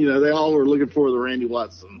 but they all were looking for the Randy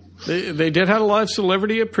Watson. They did have a lot of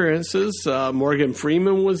celebrity appearances. Morgan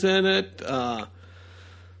Freeman was in it.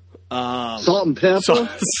 Salt and Pepper.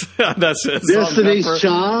 That's it. Destiny's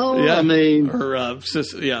Child. Yeah. I mean, or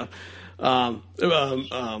yeah.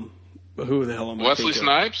 Who the hell am I Wesley thinking?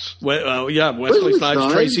 Snipes? Wesley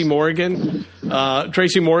Snipes, Tracy Morgan.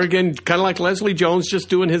 Tracy Morgan, kind of like Leslie Jones, just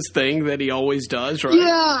doing his thing that he always does, right?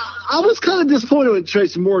 yeah, I was kind of disappointed with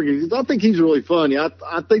Tracy Morgan because I think he's really funny. I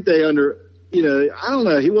think they I don't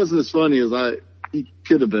know, he wasn't as funny as he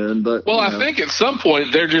could have been. But I think at some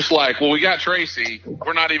point they're just like, well, we got Tracy.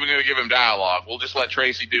 We're not even going to give him dialogue. We'll just let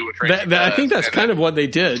Tracy do what Tracy does. I think that's kind of what they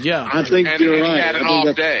did, yeah. I think you're right. He had an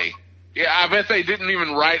off day. Yeah, I bet they didn't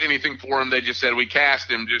even write anything for him. They just said, we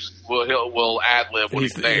cast him, we'll ad-lib when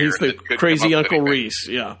he's there. He's the crazy Uncle Reese,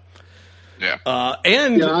 yeah. Yeah. Go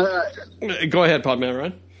ahead, Podman,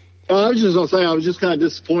 Ryan. I was just going to say, I was just kind of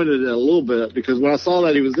disappointed a little bit because when I saw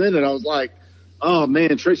that he was in it, I was like, oh,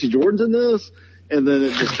 man, Tracy Jordan's in this? And then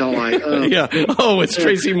it just kind of like... yeah. Oh, it's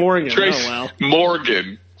Tracy Morgan. Tracy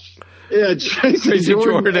Morgan. Yeah, Tracy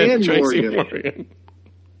Jordan and Tracy Morgan.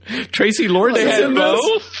 Tracy Lawrence is in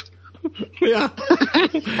both? Yeah.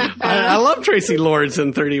 I love Tracy Lawrence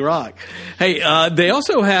in 30 Rock. Hey, they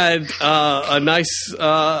also had a nice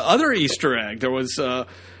other Easter egg. There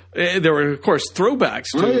were, of course, throwbacks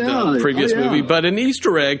to the previous movie, but an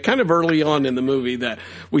Easter egg kind of early on in the movie that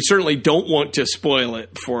we certainly don't want to spoil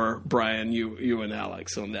it for Brian, you and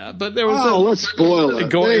Alex on that. But there was let's spoil it.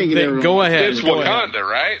 Go ahead. It's Wakanda,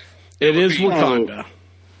 right? It is Wakanda.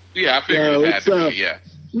 Yeah, I figured it had to be, yeah.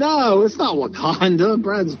 No, it's not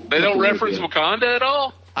Wakanda. They don't reference Wakanda at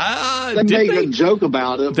all? They make a joke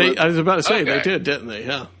about it. I was about to say, they did, didn't they?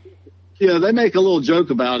 Yeah. Yeah, they make a little joke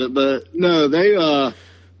about it, but no,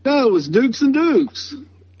 it was Dukes and Dukes.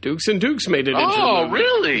 Dukes and Dukes made it into the movie. Oh,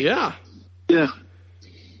 really? Yeah. Yeah.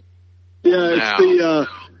 Yeah,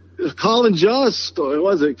 it's Colin Jost. Or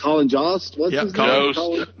was it Colin Jost? What's his name?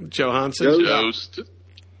 Johansson. Jost.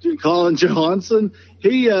 Colin Johansson.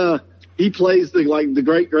 He plays the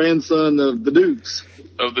great grandson of the Dukes.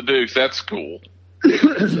 That's cool.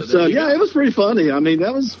 So yeah, it was pretty funny. I mean,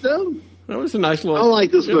 that was a nice little. I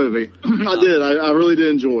like this movie. I did. I really did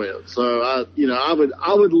enjoy it. So I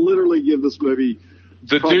would literally give this movie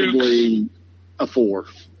probably a 4.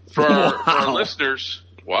 For our listeners,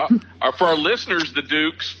 for our listeners, the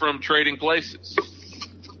Dukes from Trading Places.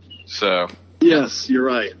 So yes, you're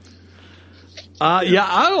right.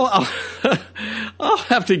 I'll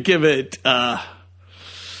have to give it. I'll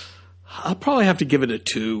probably have to give it a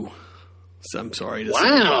 2. So I'm sorry to say.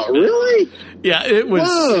 Wow, really? Yeah, it was.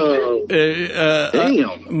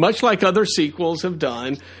 Damn. Much like other sequels have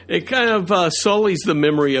done, it kind of sullies the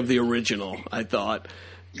memory of the original, I thought.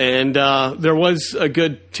 And there was a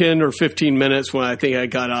good 10 or 15 minutes when I think I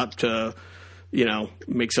got up to,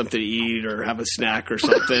 make something to eat or have a snack or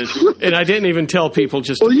something. And I didn't even tell people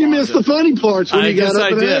just you missed the funny parts when you got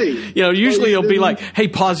up and ate. Usually it'll be like, hey,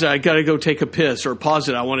 pause it. I got to go take a piss, or pause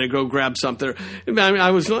it. I want to go grab something. I mean,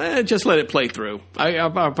 I was just let it play through. I'll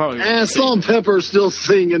probably. Salt and Pepper's still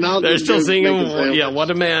singing. They're still singing. Yeah, what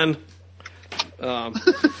a man.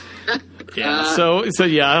 Yeah. So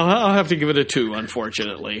I'll have to give it a 2,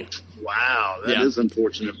 unfortunately. Wow, that is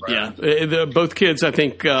unfortunate, Brian. Yeah, both kids, I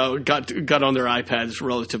think, got on their iPads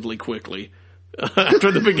relatively quickly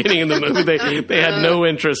after the beginning of the movie. They had no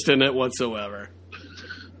interest in it whatsoever.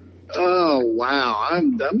 Oh wow,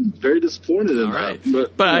 I'm very disappointed in that.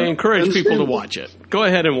 But I encourage people to watch it. Go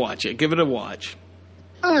ahead and watch it. Give it a watch.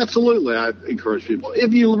 Absolutely, I encourage people.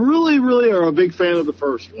 If you really, really are a big fan of the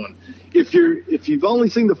first one, if you've only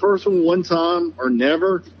seen the first one one time or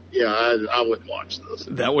never. Yeah, I would watch this.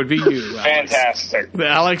 That would be you, Alex. Fantastic.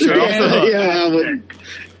 Alex, you're off the hook. Yeah, I would.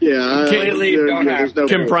 Yeah.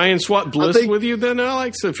 Can Brian swap Bliss with you then,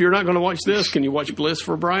 Alex? If you're not going to watch this, can you watch Bliss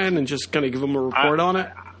for Brian and just kind of give him a report on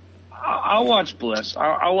it? I'll watch Bliss.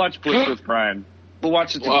 I'll watch Bliss with Brian. We'll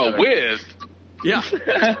watch it together. With? Yeah.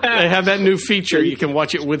 They have that new feature. You can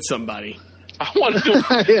watch it with somebody. I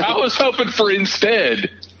was hoping for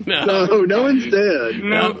instead. No, instead.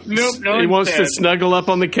 No. He wants to snuggle up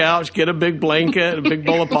on the couch, get a big blanket, a big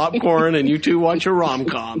bowl of popcorn, and you two watch a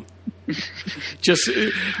rom-com. Just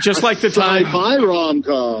like the time. Sci-fi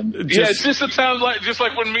rom-com. It just sounds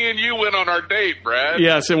like when me and you went on our date, Brad.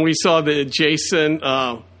 Yes, and we saw the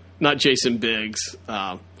not Jason Biggs.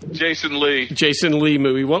 Jason Lee. Jason Lee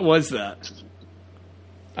movie. What was that?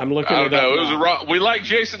 I'm looking I it don't know. up. It was we liked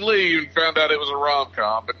Jason Lee and found out it was a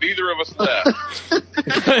rom-com, but neither of us left.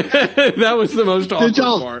 That was the most awkward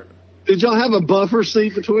part. Did y'all have a buffer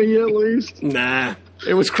seat between you at least? Nah.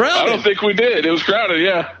 It was crowded. I don't think we did. It was crowded,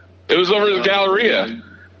 yeah. It was over at the Galleria.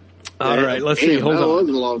 All right, let's see. Hold on. That was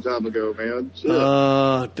a long time ago, man.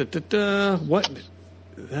 What?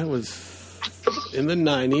 That was... in the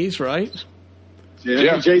 90s, right?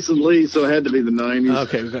 Yeah, Jason Lee, so it had to be the 90s.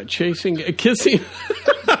 Okay, we've got Kissing a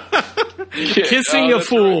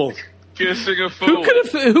Fool. Right. Kissing a Fool.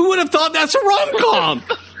 Who would have thought that's a rom-com?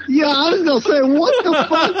 Yeah, I was going to say, what the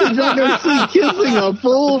fuck did y'all go see Kissing a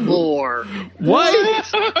Fool for? What?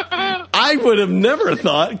 I would have never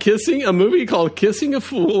thought a movie called Kissing a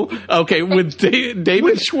Fool, okay, with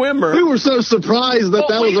David Schwimmer. We were so surprised that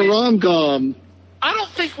was a rom-com. I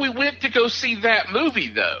don't think we went to go see that movie,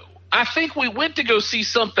 though. I think we went to go see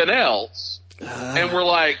something else, and we're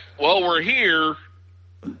like, well, we're here.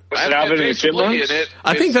 I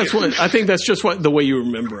think that's just the way you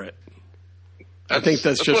remember it. I think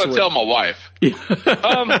that's just what I tell my wife.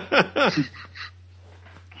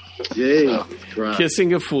 Yeah.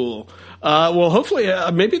 Kissing a Fool. Well, hopefully,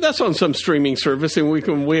 maybe that's on some streaming service, and we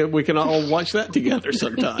can all watch that together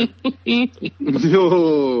sometime.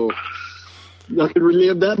 Oh, I can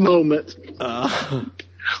relive that moment.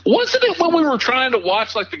 Wasn't it when we were trying to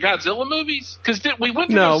watch like the Godzilla movies? Because we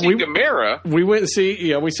went to go see Gamera. We went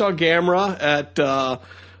and we saw Gamera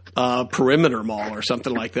at Perimeter Mall or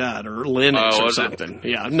something like that, or Linux or something.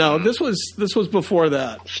 Yeah, no, this was before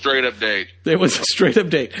that. Straight up date. It was a straight up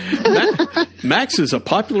date. Max is a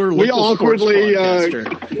popular local sports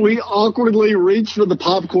podcaster. We awkwardly reached for the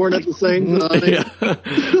popcorn at the same time. Yeah.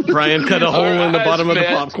 Brian cut a hole in the bottom of the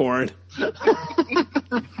popcorn.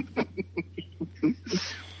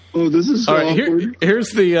 Oh, this is so awkward. Here's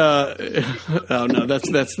the. Oh no,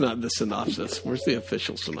 that's not the synopsis. Where's the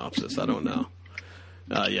official synopsis? I don't know.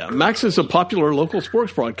 Yeah, Max is a popular local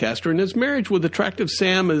sports broadcaster, and his marriage with attractive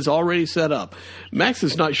Sam is already set up. Max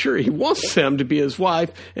is not sure he wants Sam to be his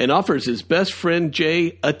wife, and offers his best friend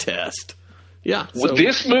Jay a test. Yeah. Well,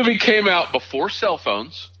 this movie came out before cell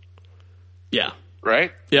phones. Yeah.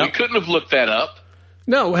 Right. Yeah. We couldn't have looked that up.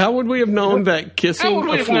 No, how would we have known that Kissing a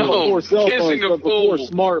Fool? Before cell phones, before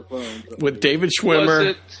smartphones. With David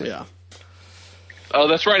Schwimmer. Yeah. Oh,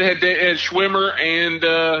 that's right. It had Schwimmer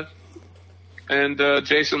and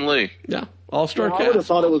Jason Lee. Yeah, all-star cast. I would have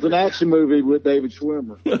thought it was an action movie with David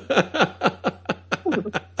Schwimmer.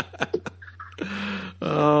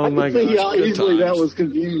 Oh, my gosh. I can see how easily that was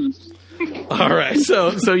confused. All right,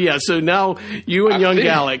 so now you and young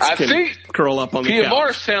Galax can curl up on the couch.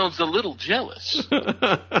 PMR sounds a little jealous.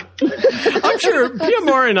 I'm sure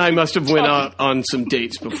PMR and I must have went out on some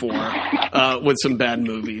dates before with some bad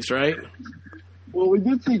movies, right? Well, we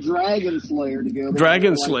did see Dragon Slayer together.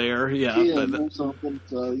 Dragon Slayer, yeah. Or something,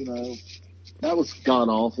 so, that was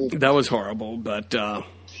god-awful. That was horrible, but...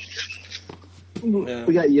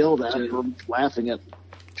 We got yelled at for laughing at...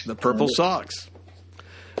 The purple socks.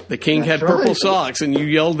 The king had purple socks, and you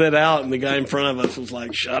yelled it out, and the guy in front of us was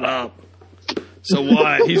like, shut up. So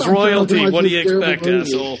what? He's royalty. What do you expect,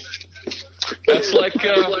 asshole? That's like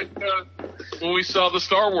when we saw the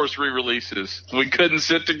Star Wars re-releases. We couldn't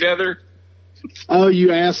sit together. Oh,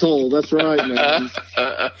 you asshole! That's right, man.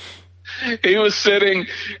 He was sitting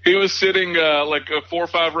like 4 or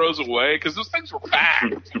 5 rows away because those things were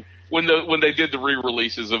packed when they did the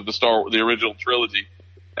re-releases of the original trilogy,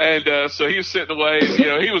 and so he was sitting away.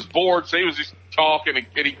 And, he was bored, so he was just talking,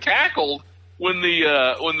 and he cackled when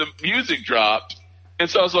the music dropped, and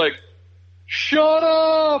so I was like, "Shut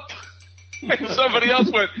up!" And somebody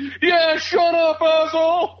else went, "Yeah, shut up,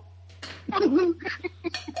 asshole."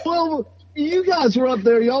 Well, you guys were up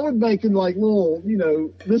there. Y'all were making like little,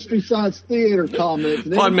 Mystery Science Theater comments.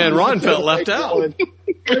 Podman Ron felt left out.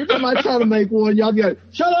 Every time I try to make one, y'all go,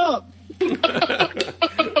 "Shut up!" Fucking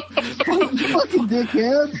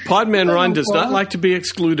dickhead. Podman Ron does not like to be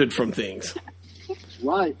excluded from things.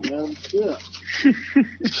 Right, man. Yeah.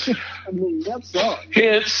 I mean, that sucks.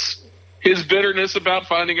 Hence his bitterness about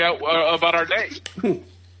finding out about our date.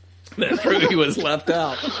 That's true. He was left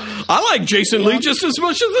out. I like Jason Lee just as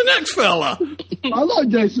much as the next fella. I like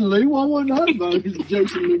Jason Lee. Why wouldn't I about his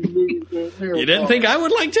Jason Lee movie? You didn't think I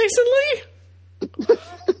would like Jason Lee?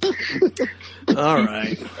 All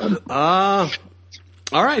right.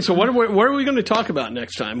 All right. So what are we going to talk about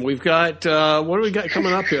next time? We've got what do we got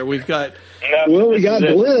coming up here? We've got we got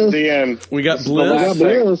Bliss. We got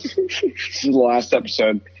Bliss. This is the last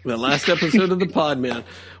episode. The last episode of the Podman.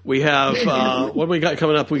 We have, what do we got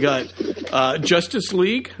coming up? We got Justice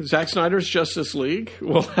League, Zack Snyder's Justice League.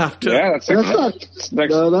 We'll have to. Yeah,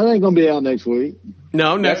 that ain't going to be out next week.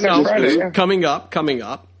 No, next Friday, yeah. Coming up.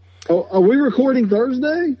 Oh, are we recording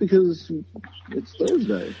Thursday? Because it's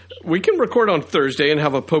Thursday. We can record on Thursday and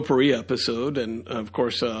have a potpourri episode and, of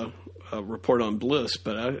course, report on Bliss,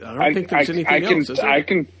 but I don't think there's anything else, is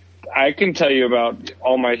there? I can tell you about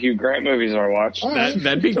all my Hugh Grant movies I watched.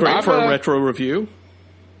 That'd be great for a retro review.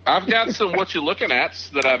 I've got some what you looking at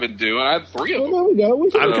that I've been doing. I had 3 of them. There we go.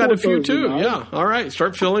 We can I've got a afford few too. Thursday night. Yeah. All right.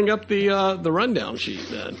 Start filling up the rundown sheet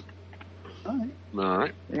then. All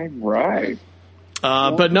right. All right.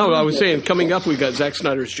 But no, I was saying coming up, we got Zack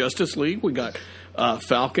Snyder's Justice League. We got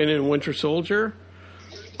Falcon and Winter Soldier.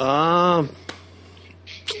 Falcon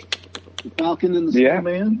and the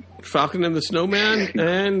Snowman. Falcon and the Snowman,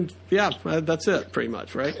 and that's it, pretty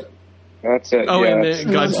much, right? That's it. Oh, yeah. and then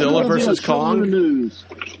Godzilla versus Kong. News.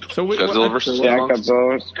 So Godzilla versus Yeah, Kong.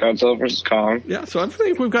 Godzilla versus Kong. Yeah, so I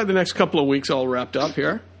think we've got the next couple of weeks all wrapped up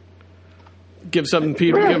here. Give something,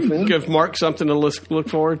 people. Give Mark something to look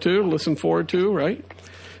forward to, listen forward to, right?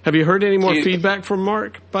 Have you heard any more feedback from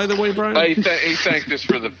Mark? By the way, Brian, He thanked us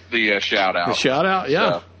for the shout out. the shout out,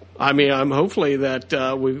 yeah. So. I mean, I'm hopefully that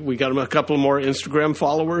we got him a couple more Instagram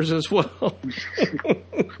followers as well.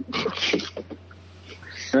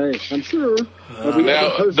 Hey, I'm sure.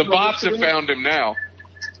 Now the bots have found him now.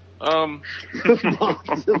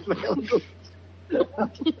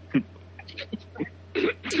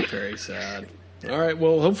 Very sad. All right.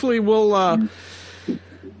 Well, hopefully we'll.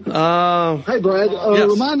 Hey, Brad, yes.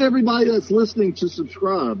 remind everybody that's listening to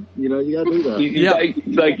subscribe. You know, you got to do that. Yeah.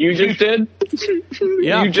 Like you just did?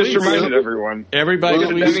 Yeah, You just please. reminded everyone. Everybody, Well,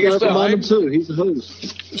 please you got to remind him, too. He's the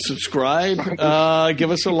host. subscribe. Give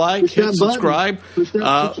us a like. Push that Hit button. subscribe. Push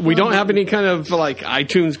that We don't button. have any kind of like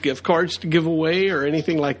iTunes gift cards to give away or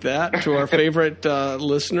anything like that to our favorite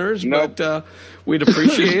listeners, Nope. but we'd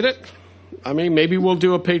appreciate it. I mean, maybe we'll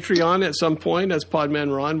do a Patreon at some point, as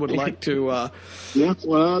Podman Ron would like to. Yeah,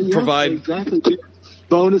 well, yeah, Provide- exactly.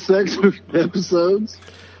 Bonus extra episodes.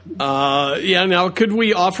 Now could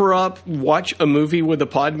we offer up watch a movie with a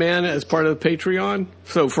Podman as part of the Patreon?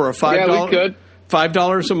 So for a $5, Yeah, we could.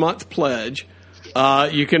 $5 a month pledge,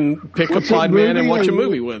 you can pick What's a that Podman and movie? watch a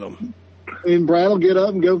movie with them. And Brad will get up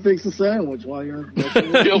and go fix a sandwich while you're.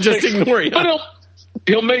 Just ignore you. But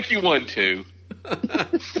he'll make you one too.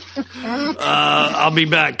 I'll be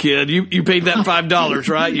back, kid. You paid that $5,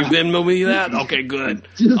 right? You Venmo me that? Okay, good.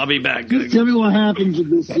 I'll be back. Good. Tell me what happens with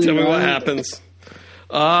this. Tell me what happens.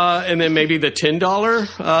 And then maybe the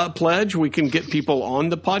 $10 pledge, we can get people on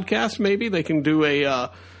the podcast. Maybe they can do a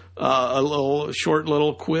short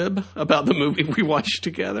little quib about the movie we watched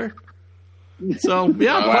together. So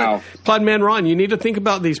yeah, Wow. Podman Ron, you need to think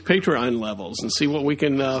about these Patreon levels and see what we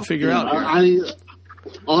can figure out here. I need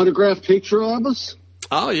autographed picture of us.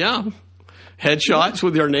 Oh yeah, headshots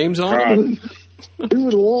with your names on them.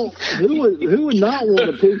 Who would not want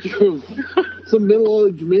a picture of some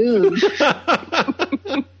middle-aged men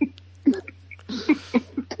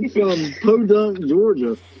from Podunk,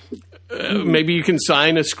 Georgia? Maybe you can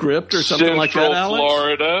sign a script or something Central like that, Alex.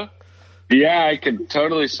 Florida. Yeah, I could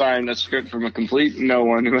totally sign a script from a complete no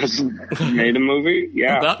one who hasn't made a movie.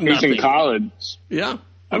 Yeah, About who's nothing. in college. Yeah.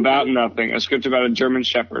 About nothing. A script about a German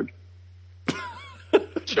Shepherd.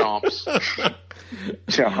 Chomps.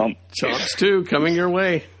 Chomps 2 coming your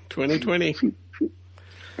way, 2020.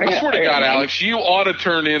 I swear to God, Alex, you ought to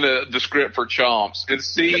turn in the script for Chomps and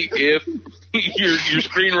see if your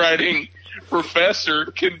screenwriting professor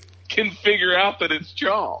can figure out that it's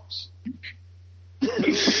Chomps.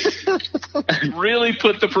 Really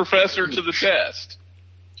put the professor to the test.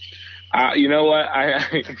 You know what?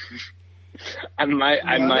 I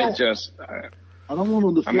might just. I don't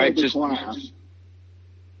want them to I might fail the just- class.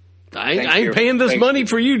 I Thank ain't you. paying this Thank money you.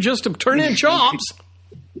 for you just to turn in Chomps.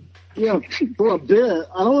 Yeah, for a bit.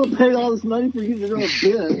 I don't want to pay all this money for you to do a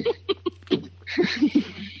bit.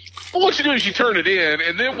 Well, what you do is you turn it in,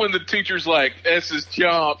 and then when the teacher's like, "This is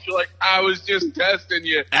Chomps," you're like, "I was just testing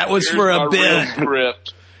you." That was Here's for a my real bit.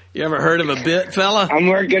 script. You ever heard of a bit, fella? I'm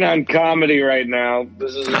working on comedy right now.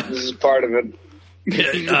 This is part of it. part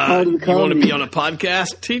of the You want to comedy. be on a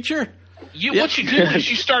podcast, teacher? What you do is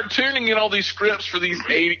you start tuning in all these scripts for these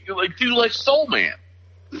 80, do like Soul Man.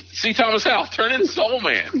 See Thomas Howell, turn in Soul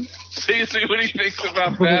Man. See what he thinks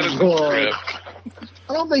about that as a script.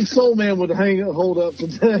 I don't think Soul Man would hold up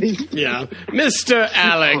today. Yeah. Mr.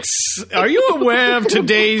 Alex, are you aware of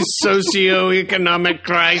today's socioeconomic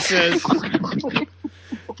crisis?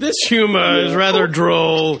 This humor is rather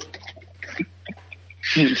droll.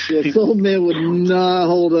 Yeah, Soul Man would not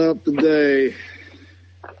hold up today.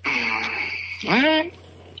 All right.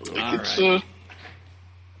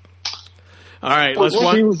 All right, let's She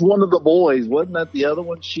watch. was one of the boys. Wasn't that the other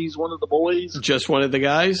one? She's one of the boys? Just one of the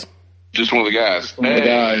guys? Just one of the guys. One of the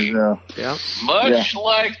guys, yeah. Yeah. Much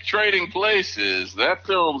like Trading Places, that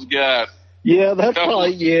film's got Yeah, that's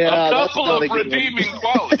probably, a that's couple not of a good one. redeeming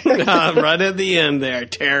qualities. Right at the end there,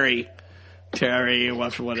 Terry,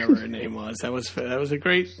 whatever her name was. That was a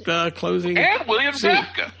great closing. And William See.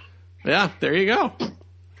 Zabka. Yeah, there you go.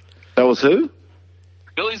 That was who?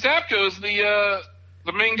 Billy Zabka is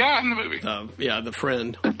the main guy in the movie. The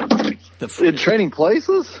friend. In Trading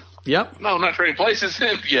Places? Yep. No, not Trading Places.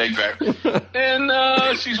 Yeah, exactly.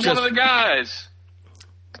 And she's one of the guys.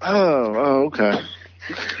 Oh, okay.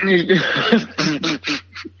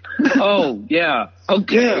 Oh, yeah.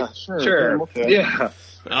 Okay. Yeah, sure. Okay. Yeah.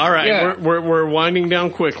 All right, Yeah. we're winding down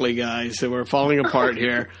quickly, guys. So we're falling apart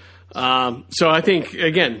here. So I think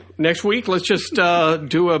again next week let's just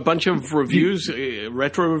do a bunch of reviews,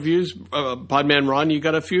 retro reviews. Podman Ron, you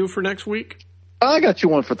got a few for next week? I got you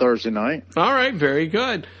one for Thursday night. All right, very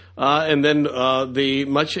good. And then the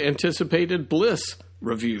much anticipated Bliss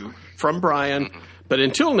review from Brian. But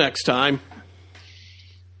until next time,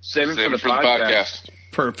 Save it Save for it the podcast.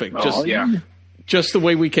 perfect. Oh, yeah. Just the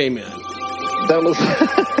way we came in. That was.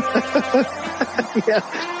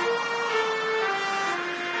 Yeah.